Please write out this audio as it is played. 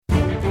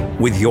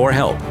With your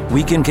help,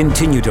 we can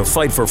continue to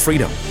fight for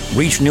freedom,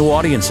 reach new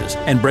audiences,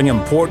 and bring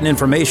important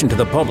information to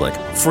the public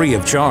free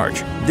of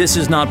charge. This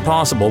is not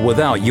possible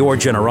without your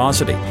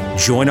generosity.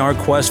 Join our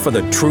quest for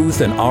the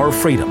truth and our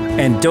freedom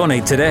and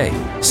donate today.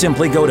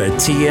 Simply go to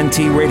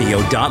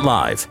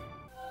tntradio.live.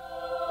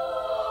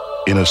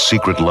 In a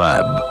secret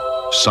lab,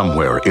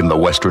 somewhere in the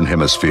Western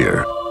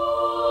Hemisphere,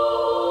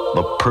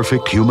 the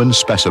perfect human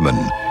specimen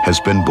has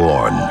been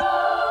born.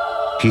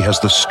 He has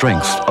the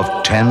strength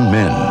of 10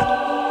 men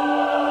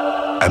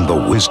and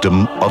the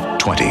wisdom of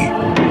 20.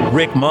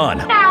 Rick Munn.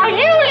 Now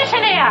you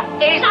listen here.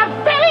 He's a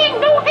very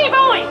naughty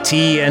boy.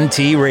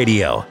 TNT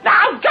Radio.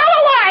 Now go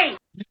away.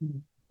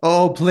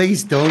 Oh,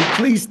 please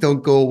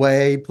don't go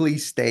away.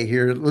 Please stay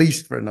here at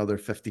least for another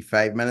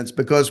 55 minutes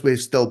because we've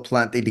still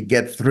plenty to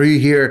get through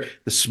here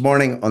this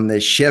morning on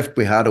this shift.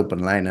 We had open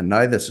line and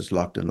now this is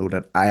locked and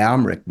loaded. I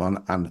am Rick Munn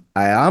and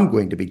I am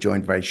going to be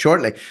joined very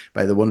shortly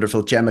by the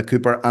wonderful Gemma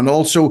Cooper and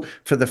also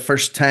for the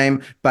first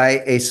time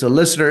by a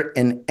solicitor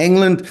in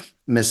England,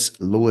 Miss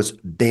Lois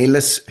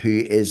Bayliss, who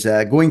is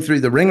going through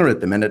the ringer at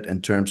the minute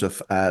in terms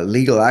of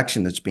legal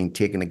action that's being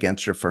taken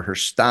against her for her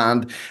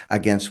stand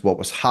against what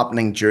was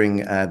happening during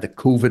the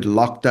COVID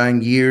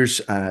lockdown years,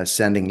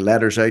 sending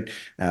letters out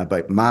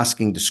about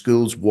masking to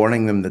schools,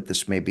 warning them that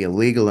this may be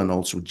illegal and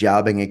also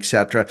jabbing,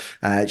 etc.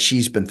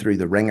 She's been through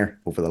the ringer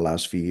over the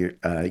last few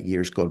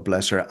years, God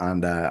bless her,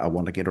 and I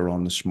want to get her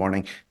on this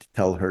morning to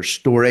tell her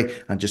story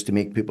and just to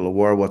make people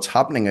aware of what's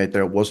happening out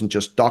there. It wasn't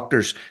just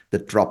doctors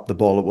that dropped the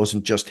ball. It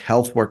wasn't just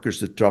health workers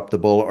that dropped the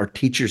ball or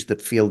teachers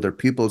that failed their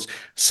pupils.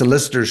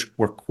 Solicitors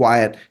were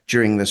quiet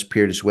during this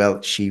period as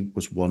well. She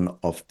was one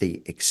of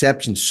the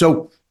exceptions.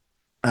 So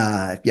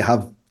if you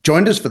have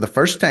joined us for the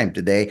first time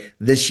today,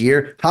 this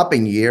year, Happy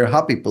New Year,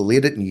 happy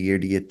belated New Year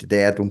to you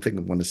today. I don't think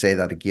I'm going to say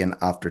that again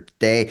after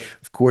today.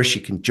 Of course, you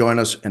can join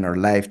us in our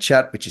live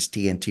chat, which is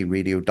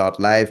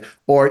tntradio.live,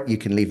 or you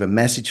can leave a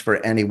message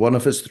for any one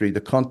of us through the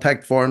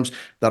contact forms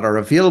that are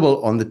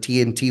available on the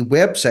TNT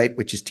website,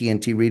 which is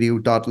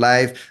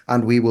tntradio.live,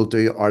 and we will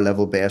do our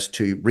level best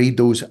to read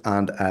those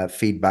and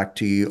feedback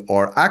to you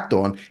or act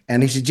on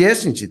any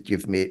suggestions that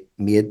you've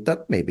made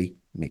that maybe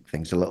make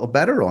things a little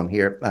better on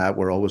here.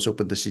 We're always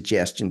open to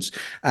suggestions.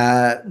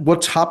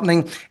 What's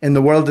happening in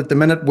the world at the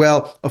minute?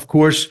 Well, of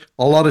course,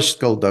 a lot of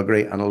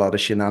skullduggery and a lot of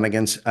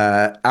shenanigans.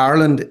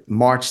 Ireland,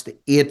 March the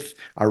 8th,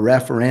 a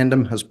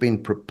referendum has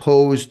been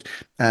proposed.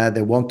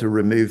 They want to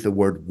remove the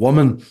word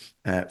woman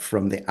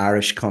from the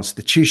Irish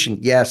constitution.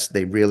 Yes,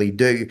 they really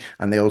do.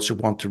 And they also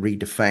want to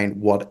redefine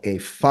what a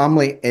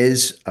family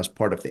is as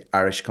part of the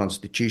Irish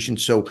constitution.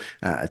 So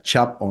a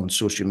chap on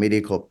social media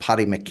called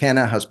Paddy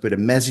McKenna has put a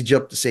message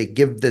up to say,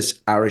 give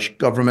this Irish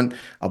government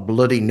a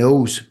bloody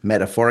nose,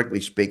 metaphorically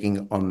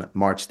speaking, on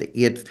March the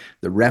 8th.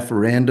 The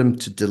referendum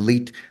to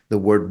delete the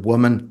word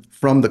woman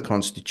from the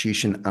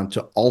constitution and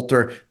to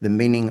alter the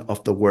meaning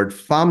of the word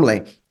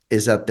family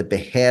is at the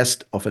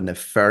behest of a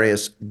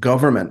nefarious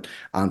government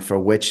and for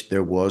which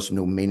there was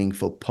no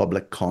meaningful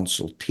public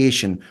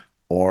consultation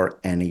or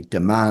any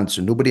demand.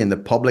 So nobody in the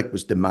public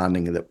was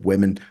demanding that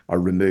women are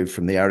removed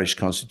from the Irish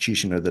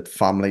constitution or that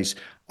families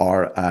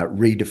are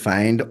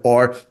redefined,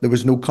 or there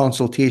was no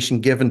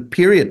consultation given,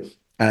 period,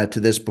 to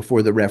this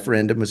before the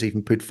referendum was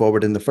even put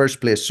forward in the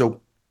first place.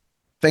 So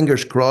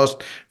fingers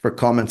crossed for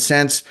common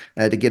sense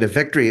to get a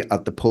victory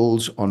at the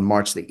polls on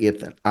March the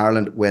 8th in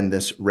Ireland when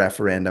this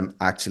referendum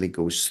actually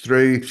goes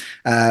through.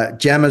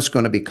 Gemma's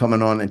going to be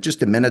coming on in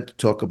just a minute to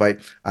talk about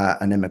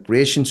an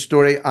immigration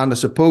story. And I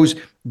suppose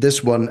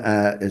this one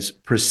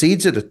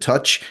precedes it a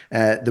touch.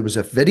 There was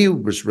a video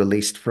was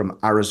released from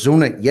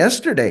Arizona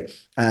yesterday.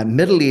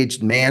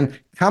 Middle-aged men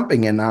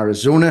camping in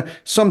Arizona.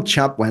 Some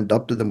chap went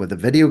up to them with a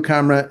video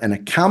camera in a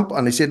camp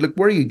and he said, look,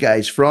 where are you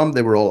guys from?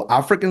 They were all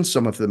Africans.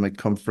 Some of them had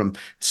come from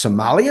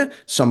Somalia.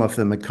 Some of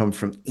them had come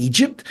from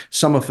Egypt.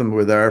 Some of them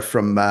were there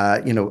from,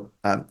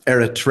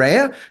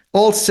 Eritrea,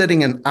 all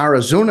sitting in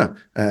Arizona,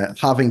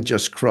 having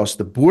just crossed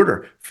the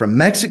border from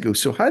Mexico.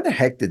 So how the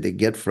heck did they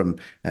get from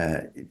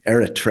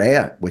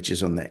Eritrea, which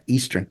is on the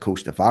eastern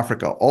coast of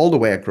Africa, all the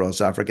way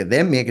across Africa,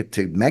 then make it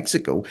to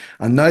Mexico,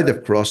 and now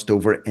they've crossed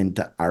over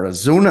into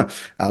Arizona,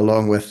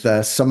 along with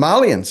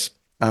Somalians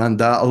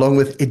and along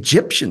with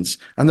Egyptians,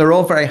 and they're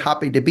all very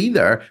happy to be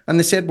there. And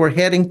they said, we're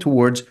heading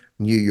towards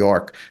New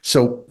York.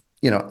 So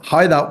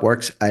how that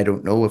works, I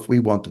don't know. If we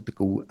wanted to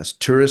go as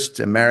tourists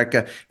to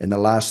America in the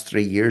last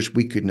 3 years,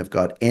 we couldn't have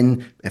got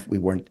in if we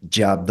weren't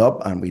jabbed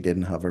up and we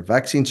didn't have our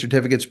vaccine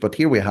certificates. But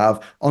here we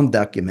have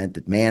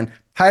undocumented men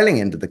piling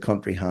into the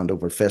country hand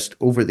over fist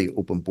over the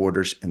open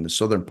borders in the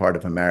southern part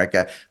of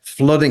America,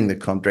 flooding the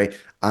country,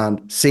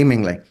 and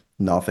seemingly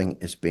nothing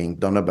is being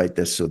done about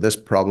this. So this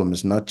problem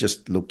is not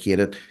just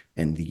located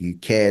in the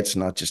UK, it's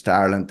not just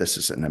Ireland, this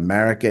is in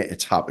America,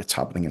 it's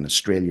happening in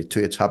Australia too,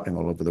 it's happening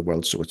all over the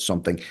world. So it's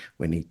something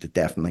we need to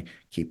definitely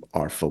keep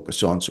our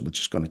focus on. So we're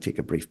just going to take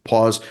a brief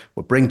pause.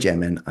 We'll bring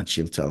Jem in and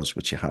she'll tell us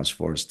what she has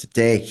for us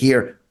today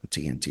here on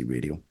TNT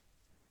Radio.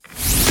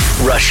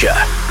 Russia,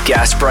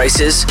 gas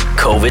prices,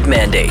 COVID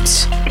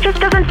mandates. It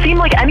just doesn't seem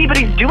like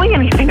anybody's doing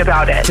anything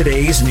about it.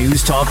 Today's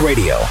News Talk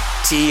Radio,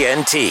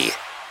 TNT.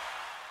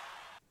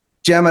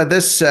 Gemma,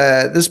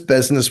 this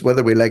business,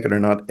 whether we like it or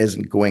not,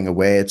 isn't going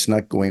away. It's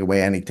not going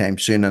away anytime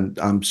soon. And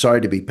I'm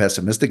sorry to be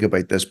pessimistic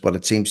about this, but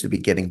it seems to be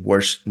getting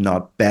worse,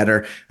 not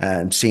better.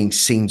 I'm seeing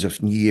scenes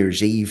of New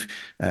Year's Eve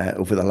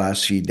over the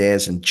last few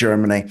days in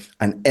Germany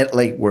and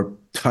Italy, where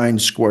town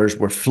squares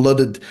were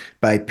flooded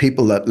by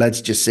people that, let's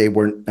just say,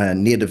 weren't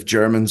native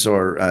Germans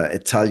or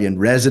Italian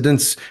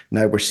residents.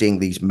 Now we're seeing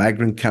these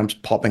migrant camps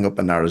popping up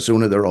in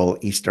Arizona. They're all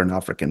Eastern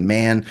African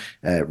men.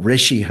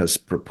 Rishi has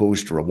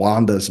proposed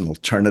Rwanda as an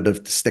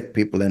alternative to stick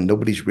people in.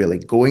 Nobody's really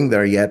going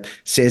there yet.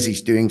 Says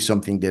he's doing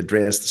something to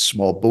address the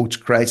small boats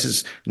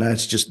crisis. Now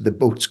it's just the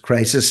boats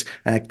crisis.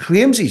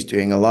 Claims he's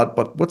doing a lot,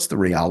 but what's the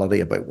reality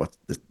about what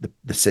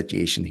the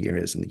situation here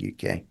is in the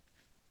UK?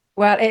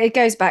 Well, it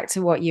goes back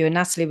to what you and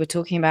Natalie were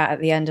talking about at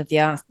the end of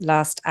the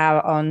last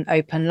hour on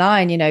Open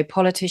Line. You know,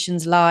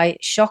 politicians lie,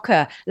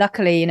 shocker.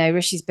 Luckily, you know,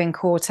 Rishi's been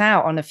caught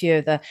out on a few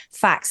of the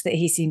facts that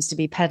he seems to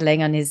be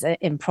peddling on his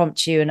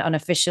impromptu and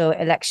unofficial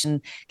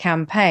election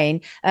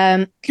campaign.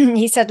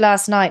 He said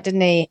last night,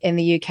 didn't he, in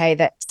the UK,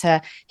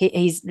 that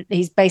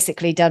he's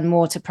basically done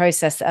more to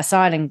process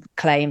asylum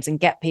claims and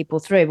get people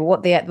through. But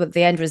what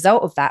the end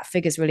result of that,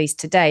 figures released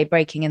today,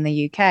 breaking in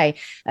the UK,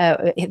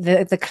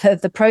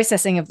 the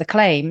processing of the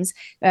claims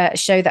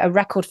show that a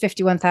record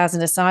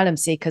 51,000 asylum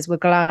seekers were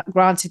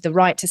granted the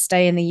right to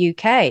stay in the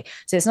UK.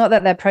 So it's not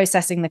that they're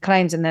processing the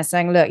claims and they're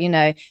saying, look, you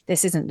know,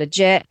 this isn't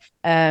legit.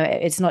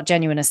 It's not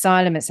genuine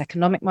asylum. It's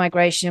economic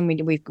migration.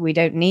 We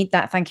don't need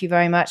that. Thank you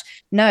very much.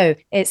 No,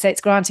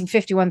 it's granting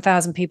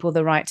 51,000 people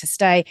the right to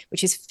stay,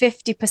 which is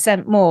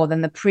 50% more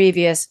than the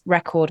previous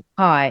record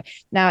high.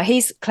 Now,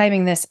 he's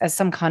claiming this as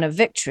some kind of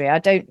victory. I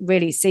don't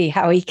really see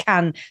how he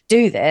can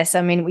do this.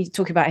 I mean, we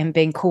talk about him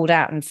being called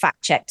out and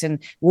fact checked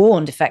and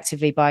warned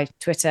effectively by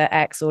Twitter,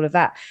 X, all of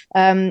that.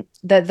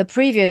 The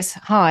previous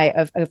high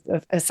of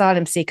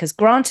asylum seekers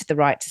granted the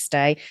right to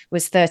stay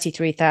was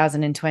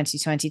 33,000 in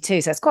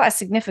 2022. So it's quite a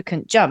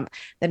significant jump.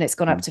 Then it's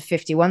gone up to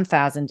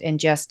 51,000 in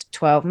just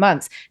 12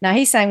 months. Now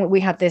he's saying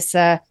we had this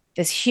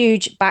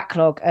huge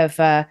backlog of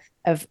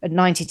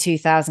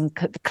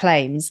 92,000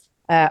 claims,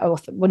 or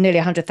nearly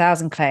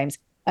 100,000 claims.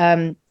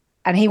 And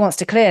he wants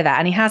to clear that,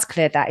 and he has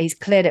cleared that. He's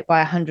cleared it by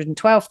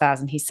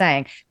 112,000, he's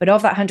saying. But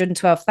of that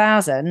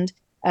 112,000,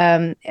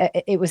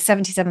 it was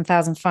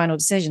 77,000 final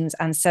decisions,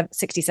 and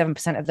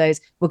 67% of those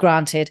were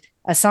granted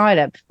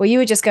asylum. Well, you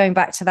were just going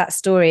back to that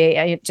story.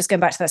 You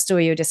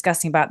were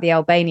discussing about the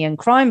Albanian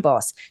crime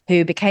boss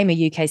who became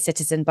a UK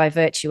citizen by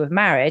virtue of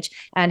marriage,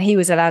 and he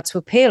was allowed to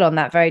appeal on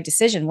that very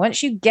decision.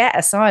 Once you get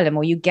asylum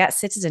or you get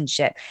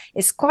citizenship,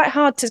 it's quite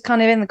hard to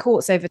kind of in the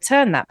courts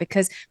overturn that,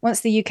 because once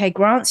the UK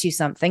grants you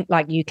something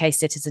like UK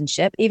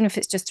citizenship, even if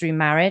it's just through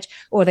marriage,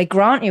 or they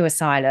grant you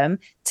asylum,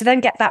 to then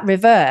get that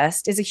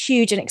reversed is a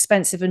huge and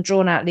expensive and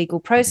drawn out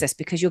legal process,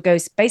 because you're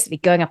basically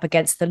going up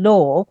against the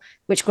law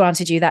which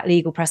granted you that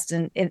legal precedent.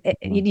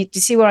 You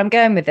see where I'm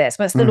going with this?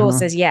 Once the law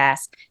says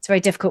yes, it's very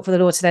difficult for the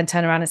law to then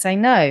turn around and say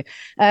no.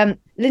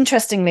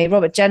 Interestingly,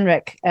 Robert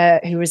Jenrick,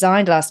 who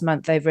resigned last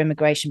month over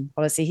immigration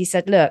policy, he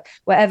said, look,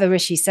 whatever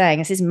Rishi's saying,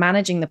 this is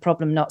managing the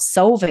problem, not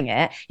solving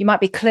it. You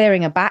might be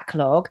clearing a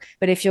backlog,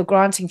 but if you're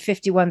granting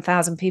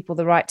 51,000 people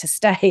the right to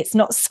stay, it's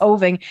not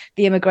solving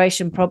the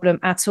immigration problem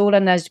at all.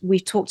 And as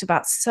we've talked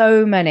about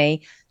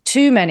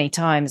too many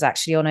times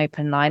actually on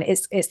Open Line,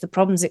 it's the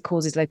problems it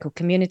causes local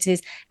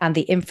communities and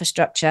the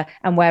infrastructure,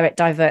 and where it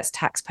diverts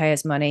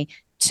taxpayers' money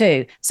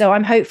too. So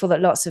I'm hopeful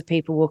that lots of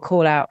people will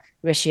call out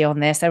Rishi on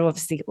this. They're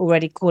obviously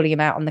already calling him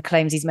out on the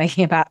claims he's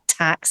making about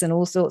tax and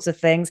all sorts of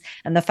things,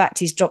 and the fact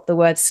he's dropped the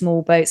word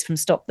small boats from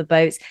stop the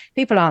boats.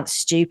 People aren't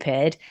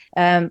stupid,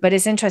 but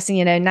it's interesting,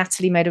 you know,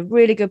 Natalie made a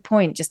really good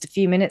point just a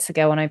few minutes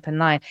ago on Open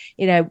Line.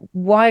 You know,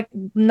 why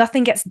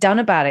nothing gets done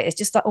about it? It's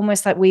just like,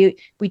 almost like we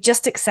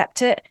just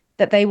accept it,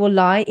 that they will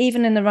lie,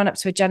 even in the run-up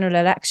to a general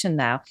election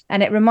now.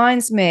 And it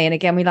reminds me, and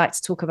again, we like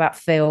to talk about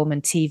film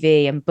and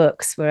TV and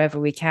books wherever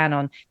we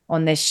can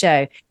on this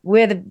show.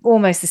 We're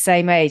almost the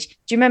same age.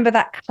 Do you remember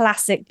that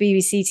classic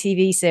BBC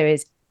TV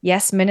series,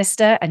 Yes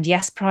Minister and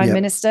Yes Prime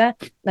Minister?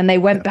 And they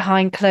went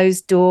behind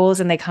closed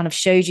doors and they kind of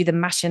showed you the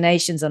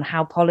machinations on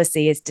how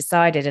policy is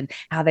decided and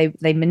how they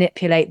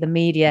manipulate the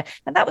media.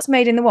 And that was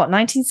made in the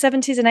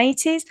 1970s and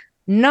 80s?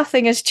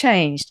 Nothing has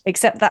changed,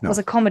 except that was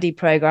a comedy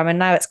program, and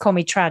now it's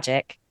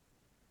tragic.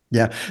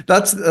 Yeah,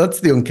 that's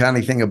the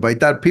uncanny thing about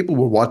that. People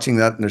were watching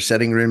that in their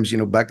sitting rooms, you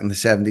know, back in the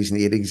 70s and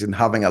 80s and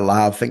having a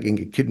laugh, thinking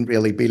it couldn't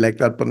really be like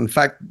that. But in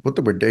fact, what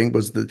they were doing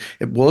was that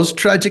it was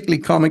tragically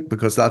comic,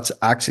 because that's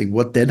actually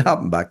what did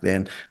happen back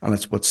then. And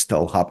it's what's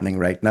still happening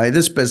right now.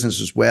 This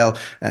business as well,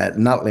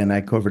 Natalie and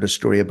I covered a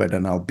story about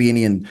an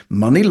Albanian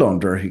money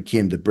launderer who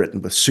came to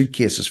Britain with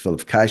suitcases full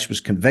of cash, was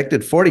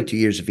convicted, 42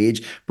 years of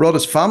age, brought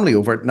his family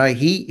over. Now,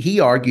 he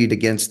argued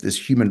against this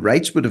human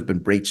rights would have been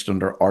breached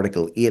under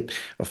Article 8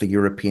 of the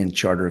European European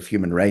Charter of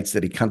Human Rights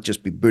that he can't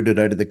just be booted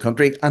out of the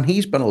country, and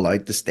he's been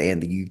allowed to stay in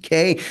the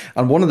UK.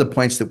 And one of the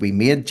points that we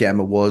made,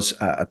 Gemma, was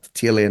at the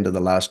tail end of the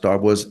last hour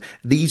was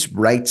these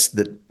rights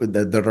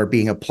that are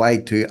being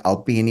applied to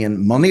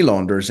Albanian money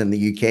launderers in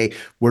the UK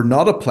were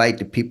not applied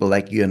to people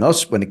like you and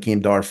us when it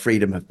came to our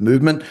freedom of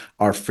movement,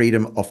 our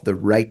freedom of the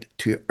right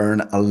to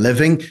earn a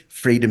living,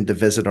 freedom to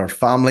visit our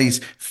families,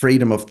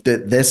 freedom of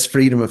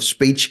freedom of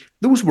speech.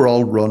 Those were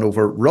all run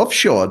over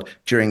roughshod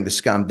during the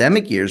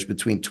scandemic years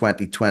between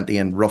 2020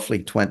 and roughly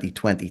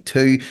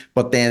 2022.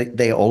 But then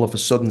they all of a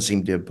sudden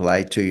seem to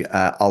apply to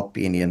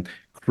Albanian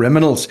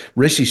criminals.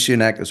 Rishi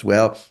Sunak as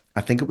well. I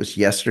think it was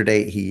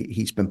yesterday,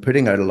 he's been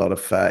putting out a lot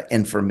of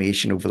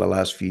information over the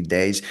last few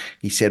days.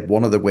 He said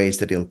one of the ways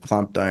that he'll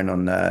clamp down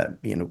on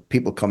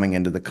people coming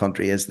into the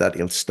country is that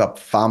he'll stop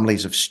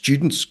families of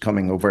students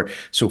coming over.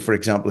 So, for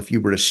example, if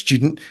you were a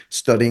student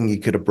studying, you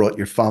could have brought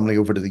your family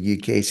over to the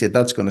UK. He said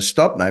that's going to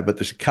stop now, but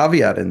there's a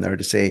caveat in there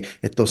to say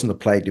it doesn't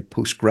apply to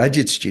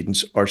postgraduate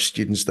students or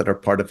students that are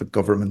part of a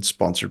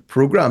government-sponsored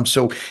program.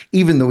 So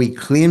even though he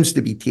claims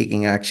to be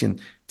taking action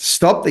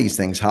stop these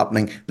things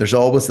happening, there's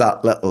always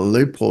that little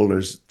loophole,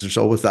 there's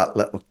always that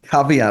little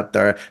caveat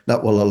there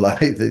that will allow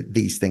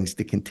these things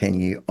to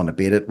continue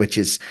unabated, which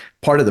is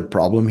part of the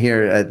problem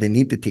here. They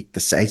need to take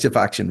decisive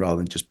action rather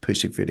than just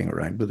pussyfooting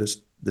around with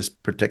this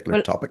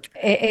particular topic.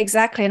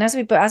 Exactly. And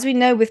as we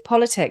know with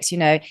politics,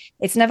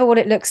 it's never what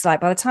it looks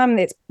like. By the time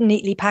it's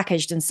neatly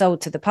packaged and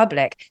sold to the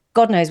public,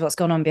 God knows what's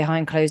gone on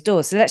behind closed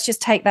doors. So let's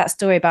just take that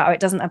story about how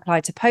it doesn't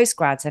apply to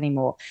postgrads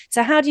anymore.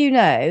 So how do you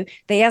know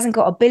that he hasn't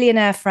got a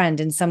billionaire friend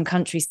in some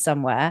country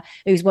somewhere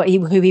who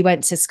he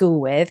went to school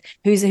with,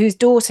 whose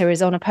daughter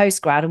is on a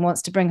postgrad and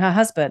wants to bring her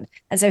husband?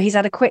 And so he's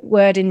had a quick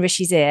word in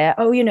Rishi's ear.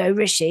 Oh,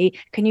 Rishi,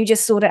 can you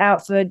just sort it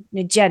out for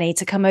Jenny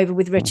to come over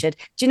with Richard?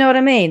 Do you know what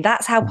I mean?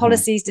 That's how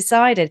policy's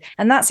decided.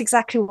 And that's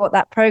exactly what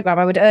that program,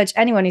 I would urge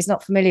anyone who's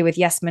not familiar with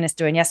Yes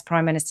Minister and Yes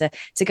Prime Minister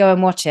to go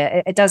and watch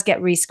it. It does get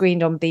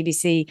rescreened on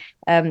BBC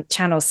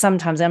channels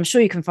sometimes. I'm sure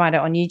you can find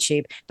it on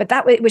YouTube, but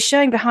that it was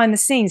showing behind the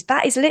scenes.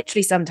 That is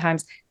literally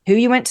sometimes who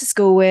you went to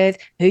school with,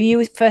 who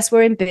you first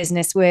were in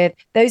business with.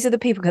 Those are the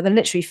people who can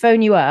literally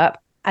phone you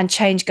up and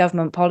change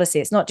government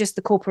policy. It's not just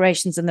the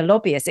corporations and the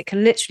lobbyists. It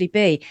can literally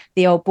be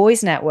the old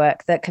boys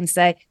network that can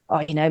say,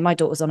 oh, my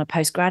daughter's on a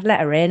postgrad, let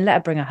her in, let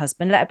her bring her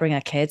husband, let her bring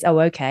her kids. Oh,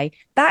 okay.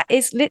 That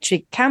is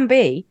literally can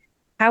be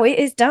how it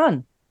is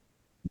done.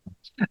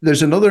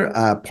 There's another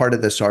part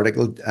of this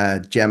article,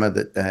 Gemma,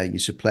 that you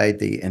supplied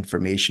the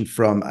information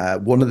from.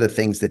 One of the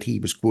things that he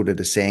was quoted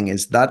as saying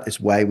is that is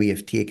why we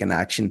have taken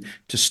action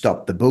to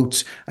stop the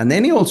boats. And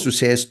then he also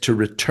says to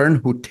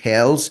return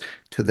hotels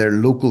to their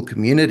local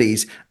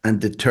communities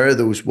and deter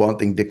those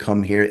wanting to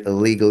come here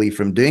illegally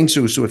from doing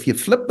so. So if you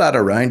flip that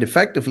around,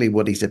 effectively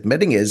what he's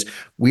admitting is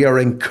we are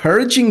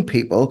encouraging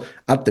people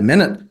at the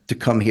minute to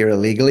come here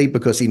illegally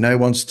because he now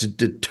wants to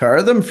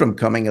deter them from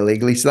coming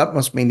illegally. So that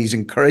must mean he's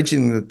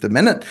encouraging them at the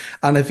minute.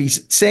 And if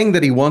he's saying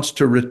that he wants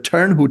to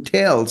return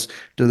hotels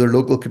to their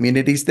local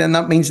communities, then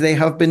that means they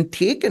have been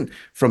taken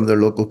from their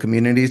local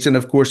communities. And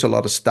of course, a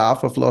lot of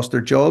staff have lost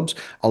their jobs.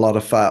 A lot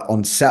of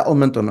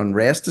unsettlement and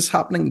unrest is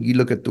happening. You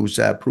look at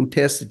those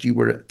protests that you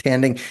were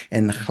attending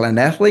in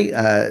Llanelli,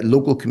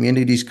 local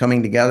communities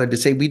coming together to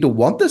say, we don't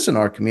want this in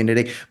our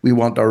community. We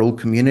want our old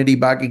community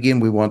back again.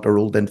 We want our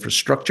old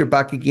infrastructure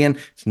back again.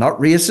 It's not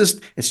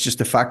racist. It's just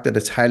the fact that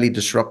it's highly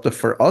disruptive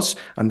for us.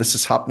 And this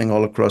is happening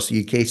all across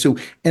the UK. So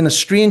in a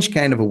strange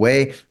kind of a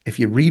way, if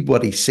you read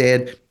what he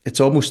said, it's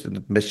almost an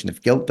admission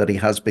of guilt that he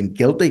has been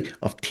guilty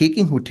of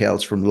taking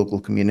hotels from local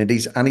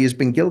communities, and he has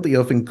been guilty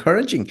of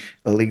encouraging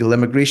illegal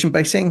immigration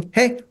by saying,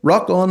 hey,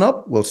 rock on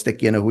up, we'll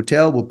stick you in a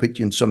hotel, we'll put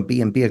you in some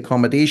B&B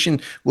accommodation,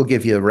 we'll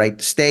give you the right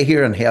to stay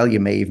here, and hell, you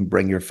may even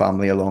bring your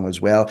family along as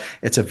well.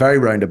 It's a very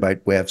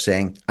roundabout way of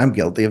saying, I'm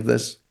guilty of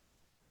this.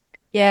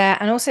 Yeah,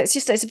 and also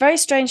it's a very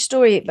strange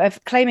story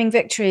of claiming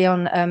victory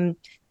on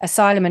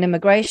asylum and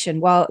immigration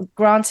while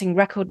granting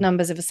record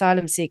numbers of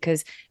asylum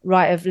seekers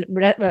right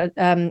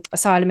of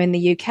asylum in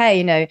the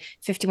UK,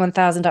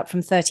 51,000 up from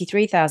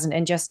 33,000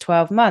 in just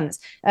 12 months,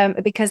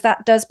 because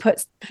that does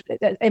put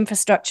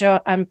infrastructure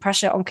and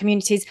pressure on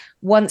communities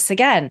once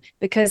again,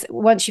 because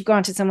once you've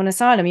granted someone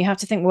asylum, you have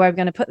to think, well, where are we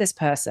going to put this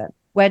person?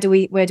 Where do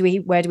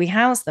we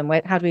house them?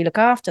 How do we look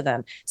after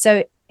them?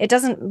 So it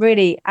doesn't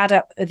really add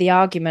up the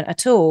argument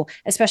at all,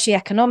 especially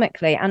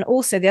economically. And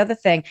also the other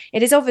thing,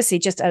 it is obviously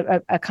just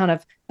a kind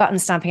of button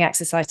stamping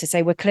exercise to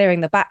say we're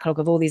clearing the backlog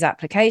of all these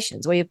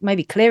applications. Well, you're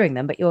maybe clearing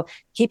them, but you're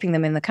keeping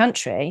them in the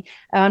country.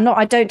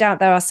 I don't doubt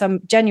there are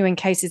some genuine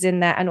cases in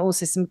there and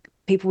also some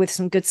people with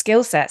some good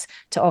skill sets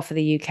to offer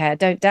the UK. I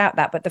don't doubt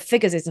that, but the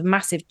figures is a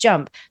massive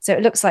jump. So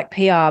it looks like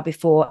PR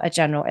before a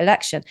general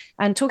election.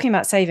 And talking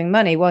about saving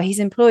money, well, he's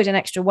employed an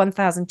extra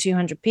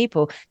 1,200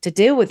 people to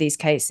deal with these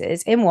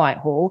cases in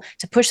Whitehall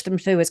to push them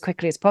through as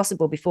quickly as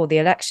possible before the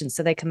election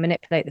so they can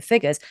manipulate the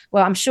figures.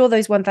 Well, I'm sure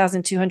those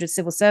 1,200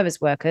 civil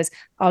service workers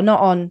are not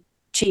on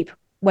cheap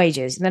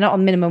wages. They're not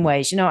on minimum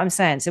wage. You know what I'm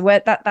saying?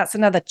 So that's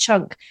another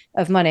chunk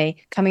of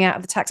money coming out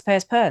of the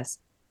taxpayer's purse.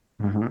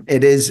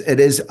 It is.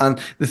 And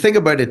the thing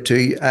about it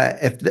too,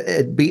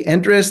 it'd be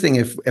interesting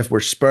if we're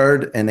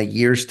spurred in a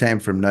year's time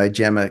from now,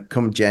 Gemma,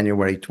 come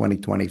January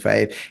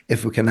 2025,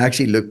 if we can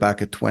actually look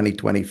back at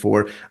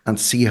 2024 and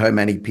see how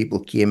many people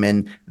came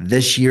in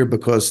this year,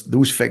 because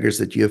those figures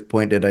that you have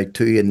pointed out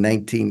to in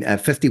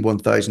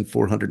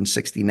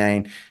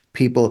 51,469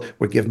 people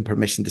were given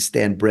permission to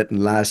stay in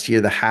Britain last year,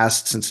 the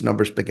highest since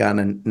numbers began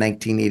in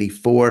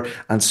 1984,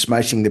 and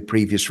smashing the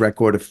previous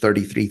record of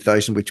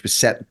 33,000, which was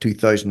set in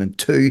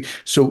 2002.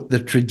 So the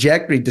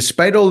trajectory,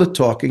 despite all the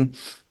talking,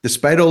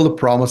 despite all the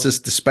promises,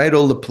 despite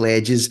all the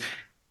pledges,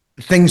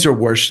 things are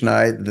worse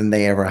now than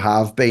they ever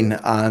have been.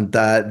 And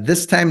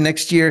this time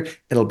next year,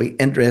 it'll be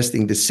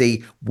interesting to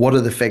see what are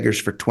the figures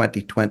for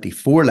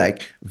 2024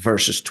 like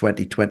versus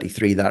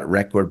 2023, that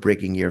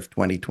record-breaking year of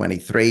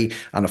 2023.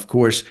 And of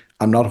course,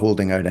 I'm not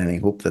holding out any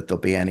hope that they'll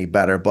be any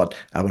better, but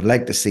I would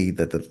like to see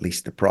that at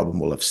least the problem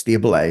will have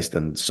stabilized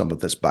and some of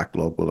this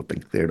backlog will have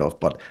been cleared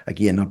off. But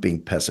again, not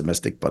being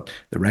pessimistic, but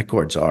the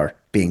records are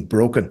being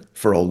broken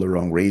for all the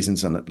wrong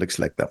reasons. And it looks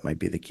like that might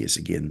be the case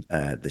again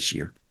this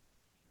year.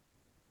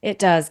 It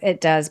does.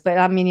 But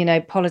I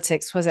mean,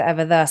 politics, was it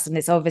ever thus? And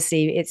it's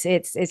obviously,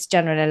 it's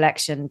general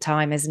election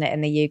time, isn't it,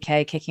 in the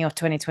UK, kicking off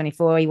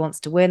 2024. He wants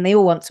to win. They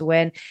all want to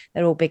win.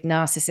 They're all big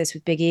narcissists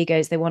with big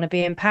egos. They want to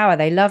be in power.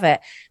 They love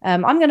it.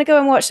 I'm going to go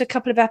and watch a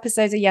couple of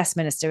episodes of Yes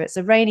Minister. It's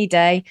a rainy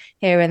day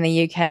here in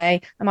the UK.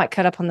 I might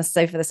cut up on the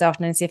sofa this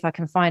afternoon and see if I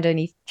can find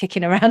any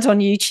kicking around on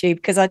YouTube,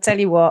 because I tell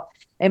you what,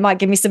 it might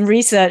give me some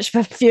research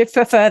for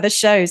further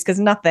shows, because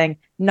nothing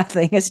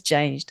has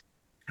changed.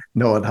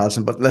 No, it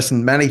hasn't. But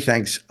listen, many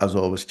thanks, as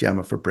always,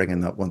 Gemma, for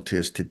bringing that one to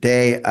us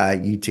today.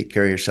 You take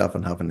care of yourself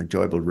and have an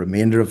enjoyable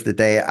remainder of the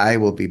day. I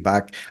will be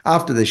back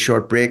after this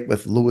short break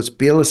with Lois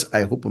Bayliss,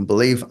 I hope and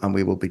believe, and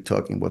we will be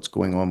talking what's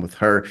going on with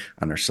her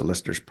and her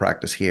solicitor's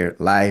practice here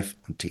live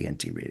on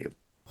TNT Radio.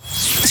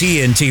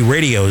 TNT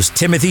Radio's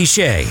Timothy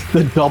Shea.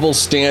 The double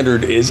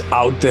standard is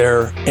out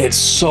there. It's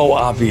so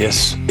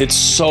obvious. It's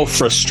so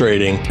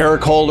frustrating.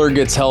 Eric Holder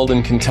gets held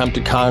in contempt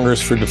of Congress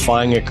for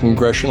defying a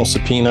congressional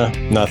subpoena.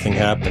 Nothing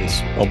happens.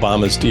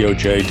 Obama's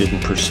DOJ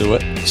didn't pursue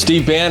it.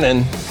 Steve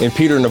Bannon and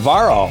Peter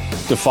Navarro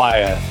defy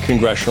a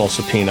congressional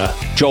subpoena.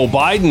 Joe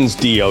Biden's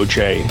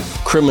DOJ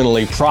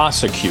criminally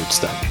prosecutes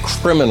them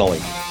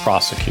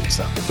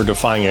for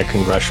defying a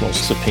congressional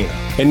subpoena.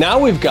 And now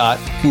we've got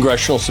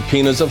congressional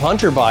subpoenas of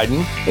Hunter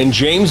Biden and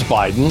James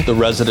Biden, the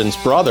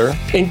resident's brother.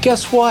 And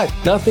guess what?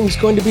 Nothing's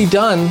going to be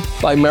done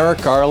by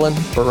Merrick Garland,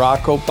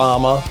 Barack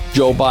Obama,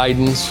 Joe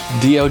Biden's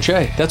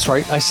DOJ. That's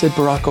right, I said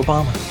Barack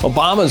Obama.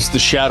 Obama's the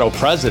shadow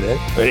president,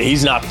 but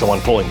he's not the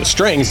one pulling the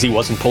strings. He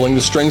wasn't pulling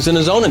the strings in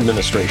his own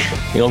administration.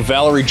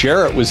 Valerie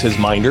Jarrett was his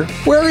minder.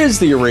 Where is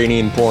the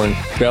Iranian-born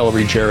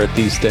Valerie Jarrett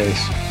these days?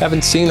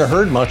 Haven't seen or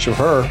heard much of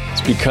her.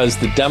 It's because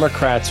the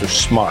Democrats are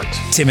smart.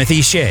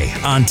 Timothy Shea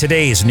on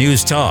today's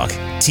News Talk,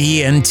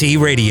 TNT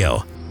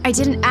Radio. I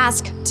didn't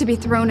ask to be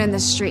thrown in the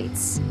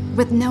streets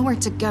with nowhere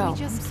to go.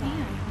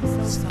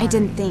 I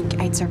didn't think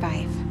I'd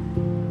survive.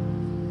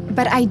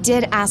 But I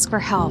did ask for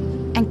help,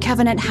 and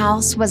Covenant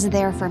House was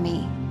there for me.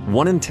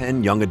 1 in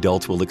 10 young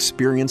adults will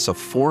experience a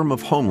form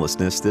of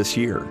homelessness this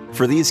year.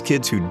 For these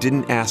kids who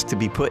didn't ask to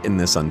be put in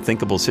this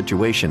unthinkable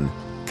situation,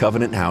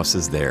 Covenant House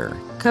is there.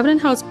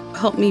 Covenant House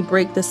helped me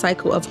break the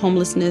cycle of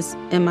homelessness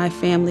in my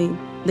family.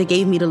 They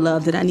gave me the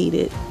love that I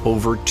needed.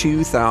 Over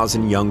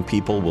 2,000 young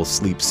people will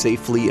sleep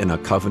safely in a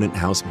Covenant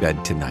House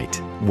bed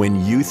tonight.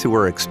 When youth who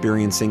are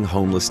experiencing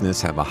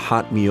homelessness have a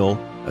hot meal,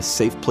 a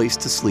safe place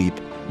to sleep,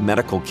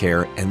 medical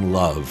care, and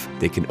love,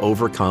 they can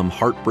overcome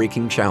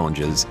heartbreaking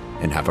challenges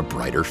and have a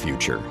brighter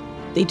future.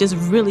 They just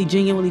really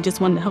genuinely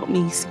just wanted to help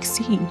me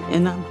succeed,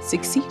 and I'm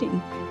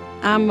succeeding.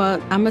 I'm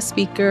a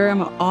speaker,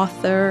 I'm an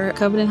author.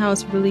 Covenant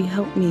House really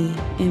helped me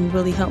and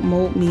really helped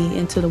mold me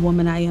into the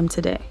woman I am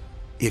today.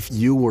 If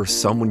you or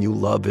someone you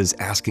love is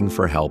asking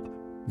for help,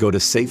 go to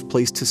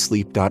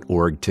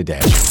safeplacetosleep.org today.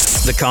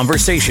 The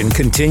conversation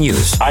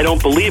continues. I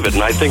don't believe it,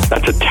 and I think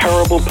that's a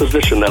terrible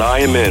position that I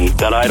am in,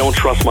 that I don't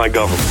trust my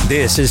government.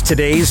 This is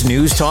today's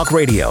News Talk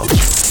Radio,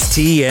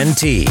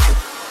 TNT.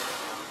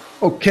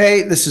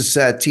 Okay, this is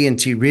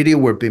TNT Radio.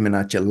 We're beaming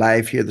at you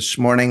live here this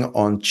morning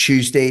on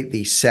Tuesday,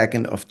 the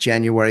 2nd of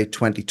January,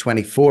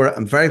 2024.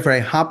 I'm very,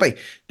 very happy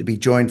to be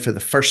joined for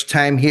the first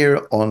time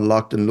here on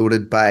Locked and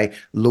Loaded by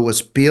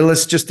Lois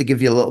Bayliss. Just to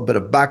give you a little bit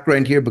of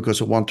background here, because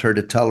I want her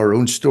to tell her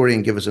own story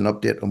and give us an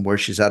update on where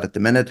she's at the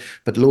minute.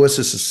 But Lois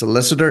is a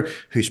solicitor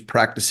who's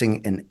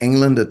practicing in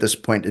England at this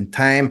point in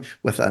time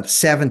with a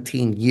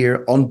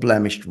 17-year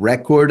unblemished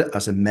record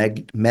as a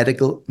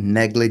medical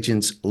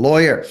negligence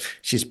lawyer.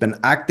 She's been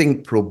acting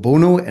pro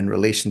bono in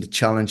relation to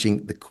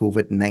challenging the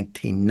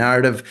COVID-19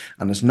 narrative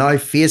and is now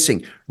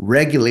facing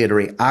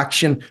regulatory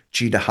action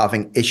due to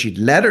having issued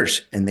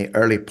letters in the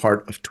early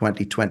part of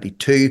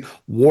 2022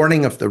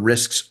 warning of the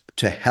risks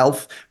to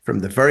health from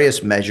the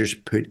various measures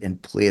put in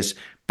place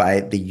by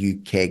the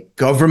UK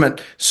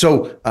government.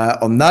 So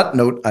on that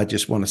note, I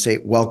just want to say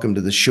welcome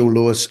to the show,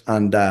 Lois,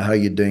 and how are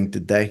you doing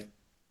today?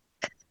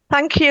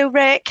 Thank you,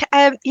 Rick.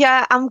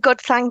 Yeah, I'm good,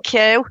 thank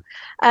you.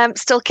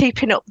 still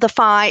keeping up the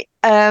fight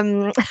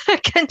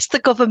against the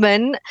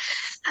government.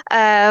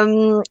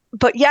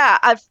 But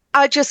yeah,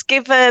 I just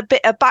give a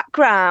bit of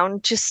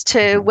background just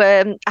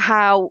to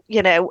how,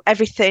 you know,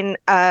 everything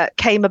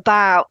came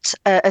about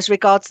as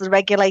regards the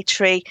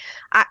regulatory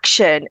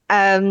action.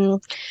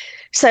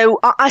 So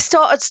I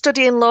started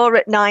studying law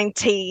at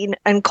 19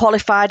 and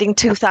qualified in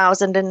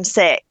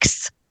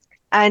 2006.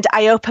 And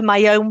I opened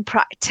my own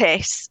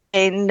practice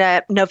in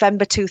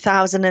November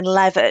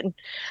 2011.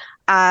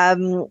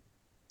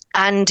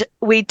 And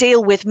we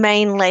deal with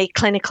mainly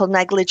clinical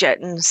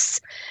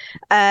negligence.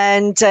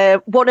 And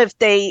one of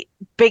the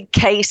big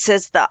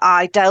cases that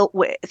I dealt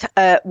with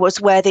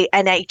was where the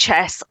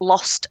NHS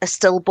lost a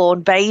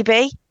stillborn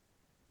baby.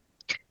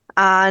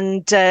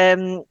 And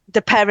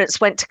the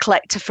parents went to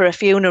collect her for a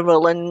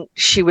funeral and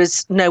she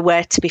was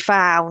nowhere to be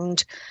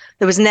found.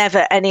 There was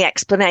never any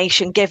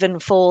explanation given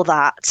for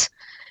that.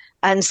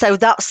 And so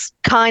that's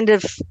kind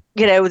of,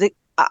 you know,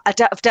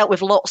 I've dealt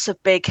with lots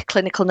of big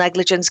clinical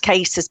negligence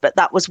cases, but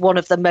that was one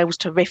of the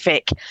most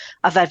horrific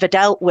I've ever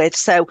dealt with.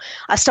 So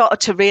I started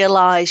to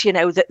realise, you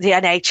know, that the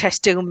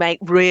NHS do make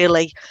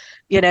really,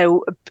 you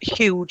know,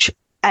 huge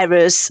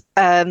errors.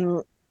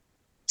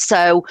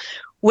 So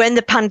when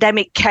the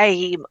pandemic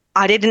came,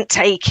 I didn't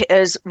take it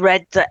as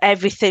read that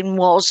everything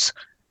was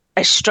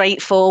as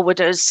straightforward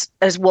as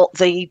what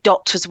the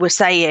doctors were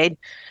saying.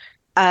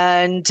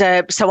 And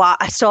so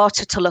I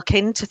started to look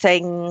into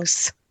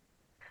things.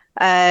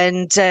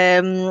 And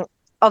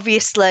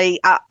obviously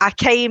I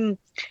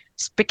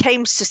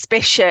became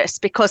suspicious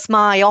because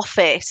my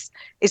office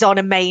is on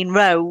a main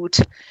road,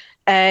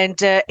 and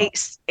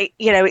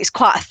it's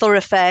quite a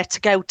thoroughfare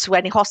to go to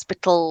any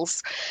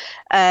hospitals.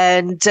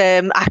 And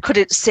I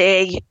couldn't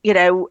see, you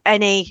know,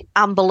 any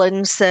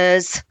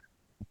ambulances.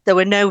 There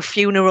were no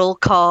funeral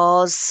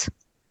cars.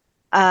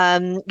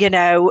 You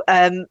know,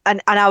 and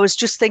I was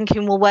just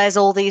thinking, well, where's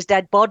all these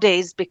dead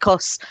bodies?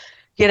 Because,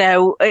 you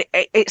know,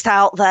 it's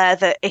out there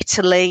that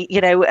Italy,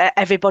 you know,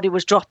 everybody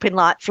was dropping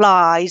like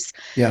flies.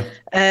 Yeah.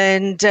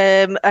 And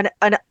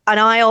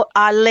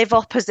I live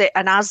opposite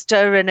an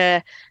Asda and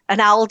an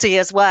Aldi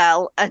as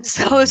well, and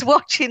so I was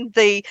watching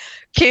the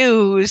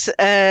queues,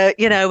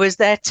 you know, as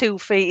they're 2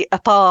 feet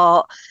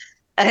apart,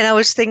 and I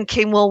was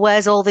thinking, well,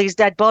 where's all these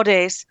dead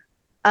bodies?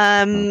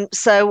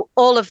 So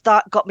all of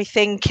that got me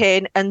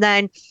thinking. And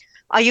then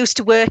I used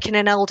to work in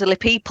an elderly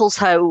people's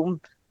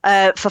home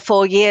for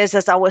 4 years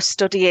as I was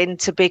studying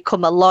to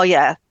become a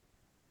lawyer,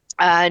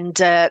 and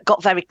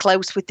got very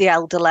close with the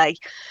elderly.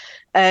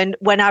 And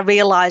when I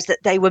realised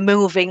that they were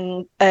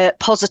moving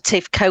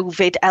positive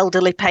COVID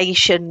elderly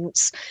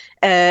patients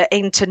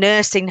into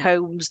nursing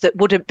homes that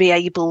wouldn't be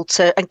able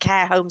to, and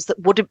care homes that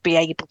wouldn't be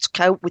able to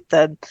cope with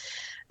them,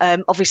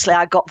 obviously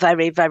I got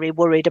very, very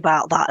worried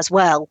about that as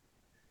well.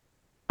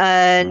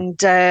 And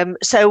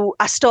so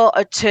I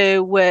started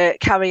to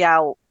carry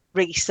out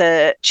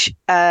research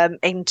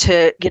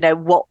into, you know,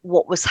 what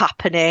was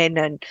happening,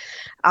 and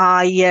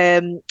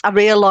I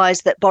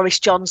realised that Boris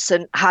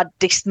Johnson had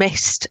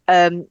dismissed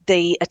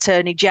the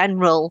Attorney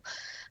General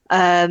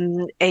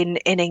in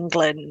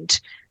England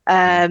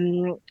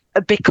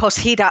because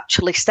he'd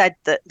actually said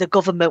that the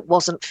government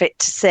wasn't fit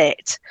to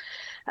sit.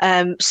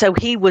 So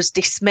he was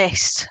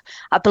dismissed,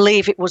 I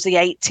believe it was the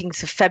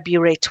 18th of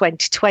February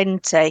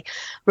 2020,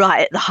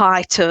 right at the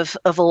height of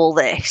all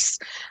this,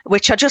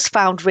 which I just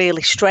found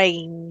really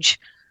strange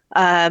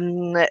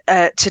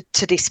to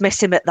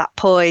dismiss him at that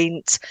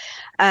point.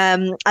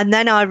 And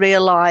then I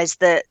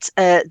realised that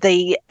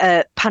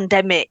the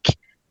pandemic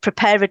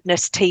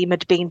preparedness team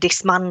had been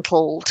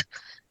dismantled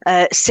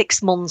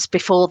 6 months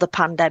before the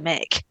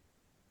pandemic,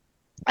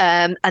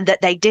 and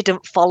that they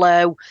didn't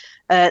follow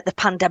the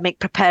pandemic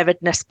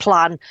preparedness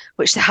plan,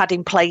 which they had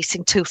in place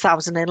in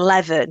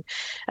 2011.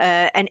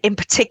 And in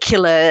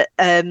particular,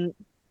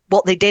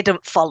 what they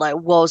didn't follow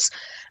was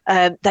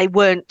they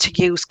weren't to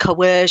use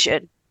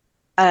coercion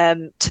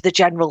to the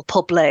general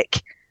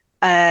public,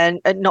 and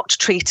not to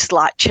treat us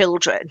like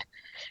children,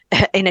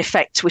 in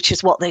effect, which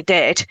is what they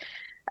did,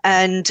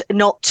 and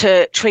not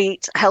to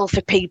treat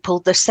healthy people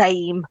the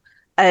same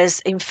as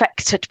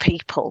infected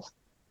people.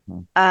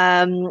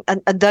 And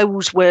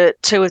those were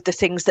two of the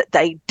things that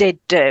they did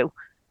do,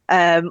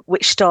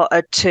 which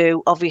started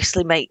to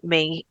obviously make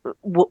me,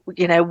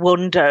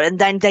 wonder. And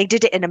then they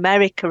did it in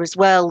America as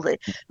well,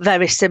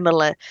 very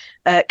similar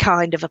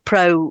kind of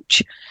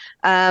approach.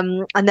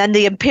 And then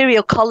the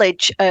Imperial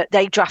College,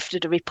 they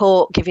drafted a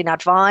report giving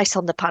advice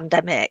on the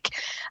pandemic.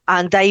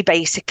 And they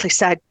basically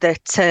said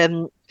that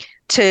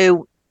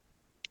to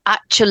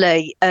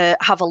actually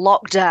have a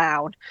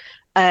lockdown,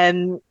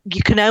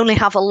 you can only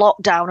have a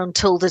lockdown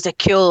until there's a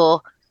cure.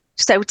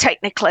 So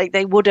technically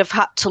they would have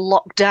had to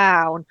lock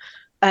down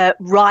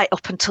right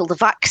up until the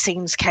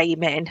vaccines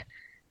came in.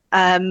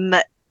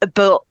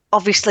 But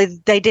obviously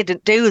they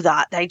didn't do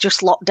that. They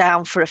just locked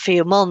down for a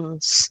few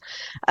months,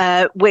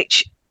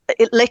 which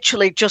it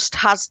literally just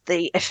has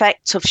the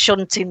effect of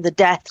shunting the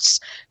deaths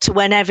to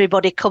when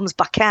everybody comes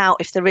back out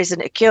if there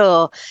isn't a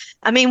cure.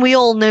 I mean, we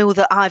all knew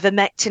that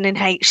ivermectin and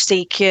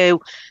HCQ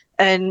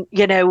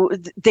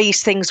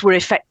these things were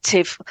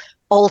effective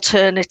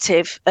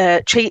alternative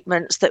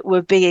treatments that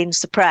were being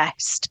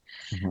suppressed.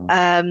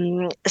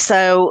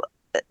 So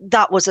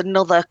that was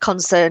another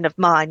concern of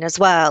mine as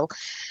well.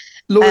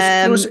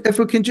 Lois, if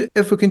we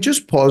can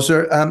just pause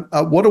there,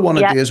 what I want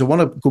to do is I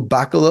want to go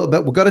back a little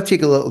bit. We've got to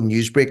take a little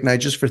news break now,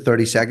 just for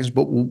 30 seconds.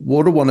 But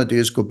what I want to do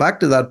is go back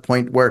to that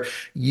point where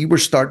you were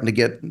starting to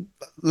get,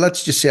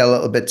 let's just say, a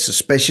little bit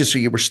suspicious, or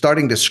you were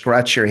starting to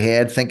scratch your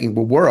head, thinking,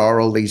 well, where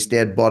are all these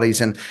dead bodies?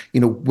 And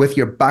with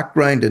your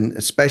background and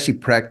especially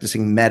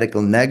practicing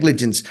medical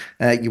negligence,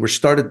 you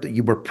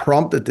were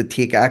prompted to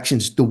take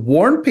actions to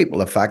warn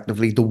people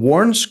effectively, to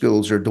warn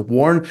schools or to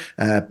warn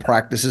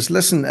practices.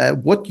 Listen,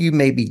 what you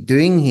may be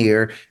doing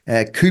here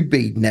could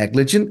be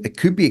negligent. It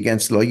could be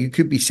against the law. You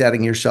could be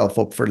setting yourself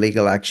up for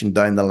legal action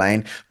down the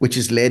line, which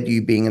has led to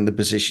you being in the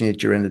position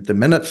that you're in at the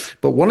minute.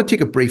 But I want to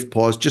take a brief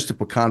pause just if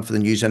we can for the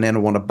news, and then I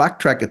want to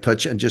backtrack a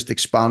touch and just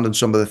expand on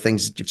some of the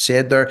things that you've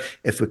said there,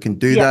 if we can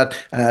do that.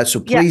 So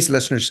please,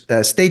 listeners,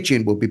 stay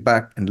tuned. We'll be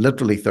back in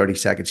literally 30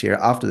 seconds here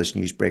after this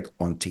news break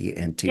on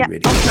TNT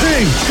Radio.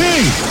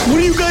 Hey, what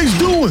are you guys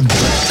doing?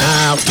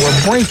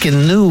 We're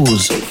breaking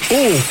news.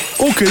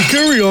 Oh, okay,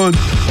 carry on.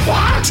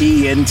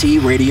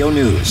 TNT Radio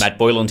News. Matt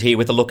Boyland here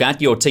with a look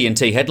at your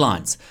TNT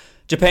headlines.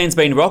 Japan's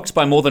been rocked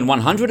by more than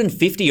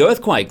 150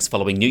 earthquakes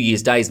following New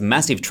Year's Day's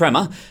massive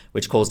tremor,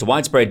 which caused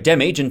widespread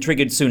damage and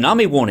triggered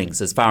tsunami warnings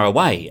as far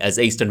away as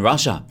eastern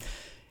Russia.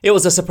 It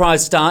was a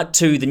surprise start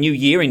to the new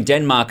year in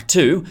Denmark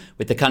too,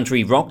 with the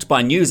country rocked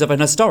by news of an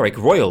historic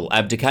royal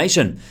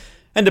abdication.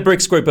 And the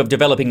BRICS group of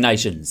developing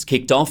nations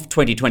kicked off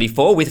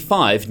 2024 with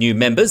 5 new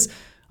members,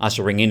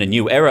 ushering in a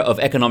new era of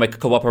economic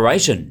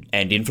cooperation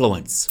and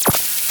influence.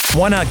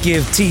 Why not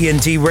give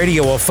TNT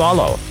Radio a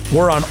follow?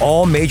 We're on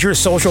all major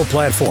social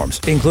platforms,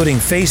 including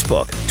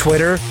Facebook,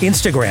 Twitter,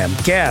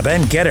 Instagram, Gab,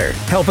 and Getter.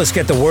 Help us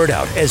get the word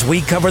out as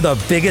we cover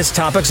the biggest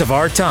topics of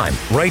our time,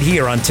 right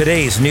here on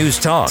today's News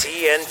Talk.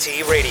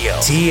 TNT Radio.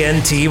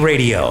 TNT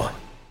Radio.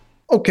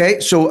 Okay,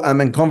 so I'm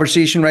in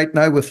conversation right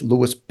now with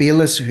Lois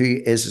Bayliss, who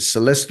is a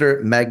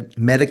solicitor,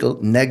 medical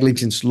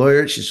negligence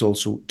lawyer. She's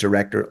also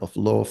director of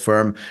law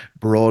firm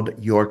Broad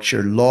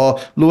Yorkshire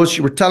Law. Lois,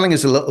 you were telling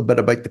us a little bit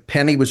about the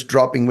penny was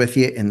dropping with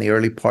you in the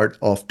early part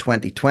of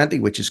 2020,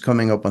 which is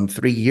coming up on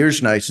 3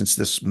 years now since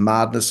this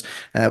madness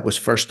was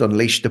first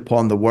unleashed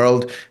upon the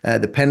world.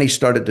 The penny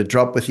started to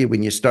drop with you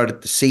when you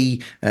started to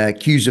see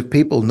queues of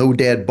people, no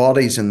dead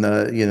bodies, and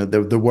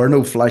there were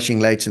no flashing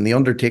lights, and the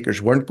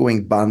undertakers weren't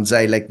going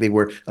banzai like they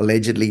were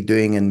allegedly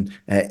doing in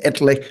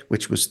Italy,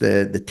 which was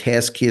the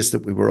test case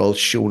that we were all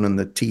shown on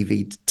the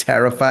TV to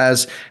terrify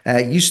us.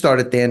 You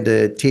started then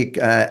to take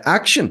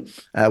action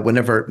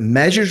whenever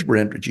measures were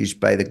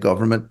introduced by the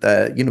government,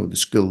 the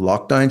school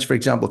lockdowns, for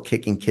example,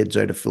 kicking kids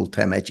out of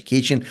full-time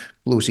education,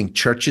 closing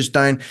churches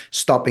down,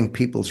 stopping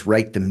people's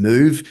right to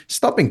move,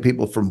 stopping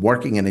people from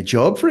working in a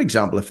job, for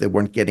example, if they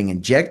weren't getting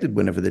injected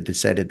whenever they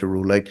decided to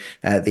roll out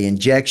the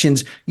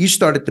injections. You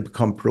started to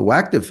become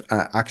proactive,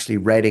 actually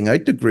writing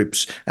out to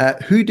groups.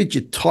 Who did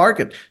you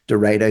target to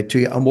write out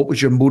to, and what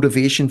was your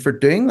motivation for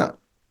doing that?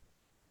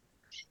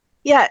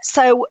 Yeah,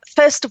 so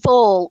first of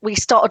all, we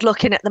started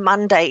looking at the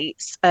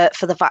mandates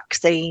for the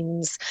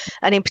vaccines,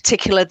 and in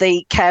particular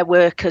the care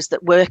workers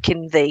that work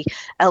in the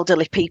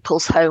elderly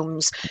people's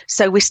homes.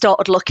 So we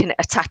started looking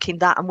at attacking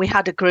that, and we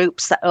had a group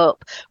set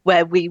up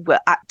where we were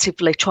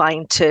actively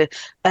trying to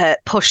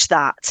push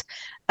that.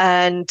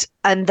 And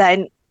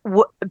then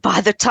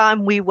by the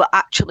time we were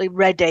actually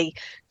ready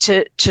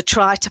to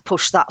try to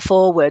push that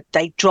forward,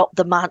 they dropped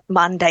the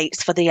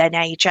mandates for the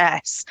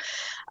NHS.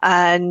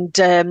 And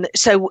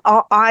so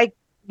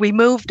we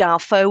moved our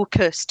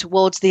focus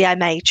towards the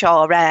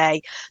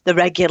MHRA, the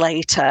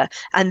regulator,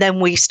 and then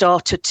we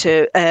started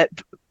to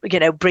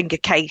bring a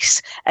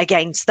case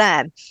against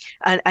them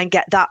and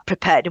get that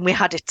prepared. And we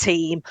had a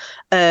team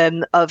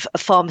of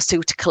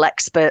pharmaceutical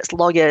experts,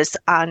 lawyers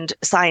and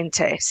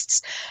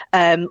scientists,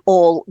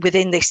 all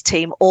within this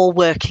team, all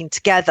working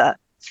together.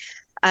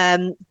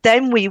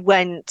 Then we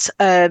went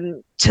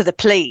to the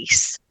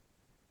police.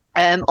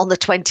 On the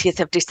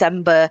 20th of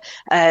December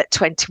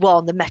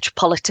 21, the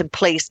Metropolitan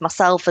Police,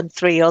 myself and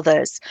 3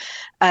 others,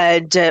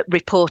 and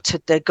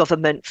reported the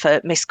government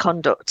for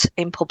misconduct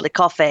in public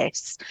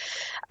office.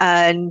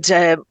 And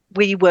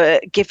we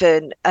were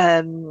given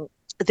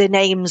the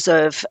names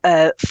of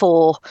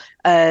 4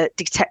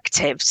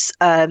 detectives,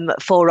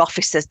 4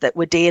 officers that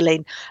were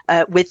dealing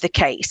with the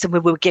case, and we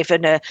were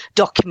given a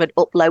document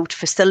upload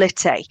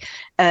facility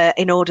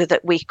in order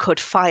that we could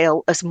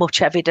file as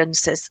much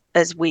evidence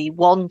as we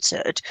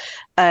wanted,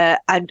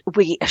 and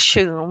we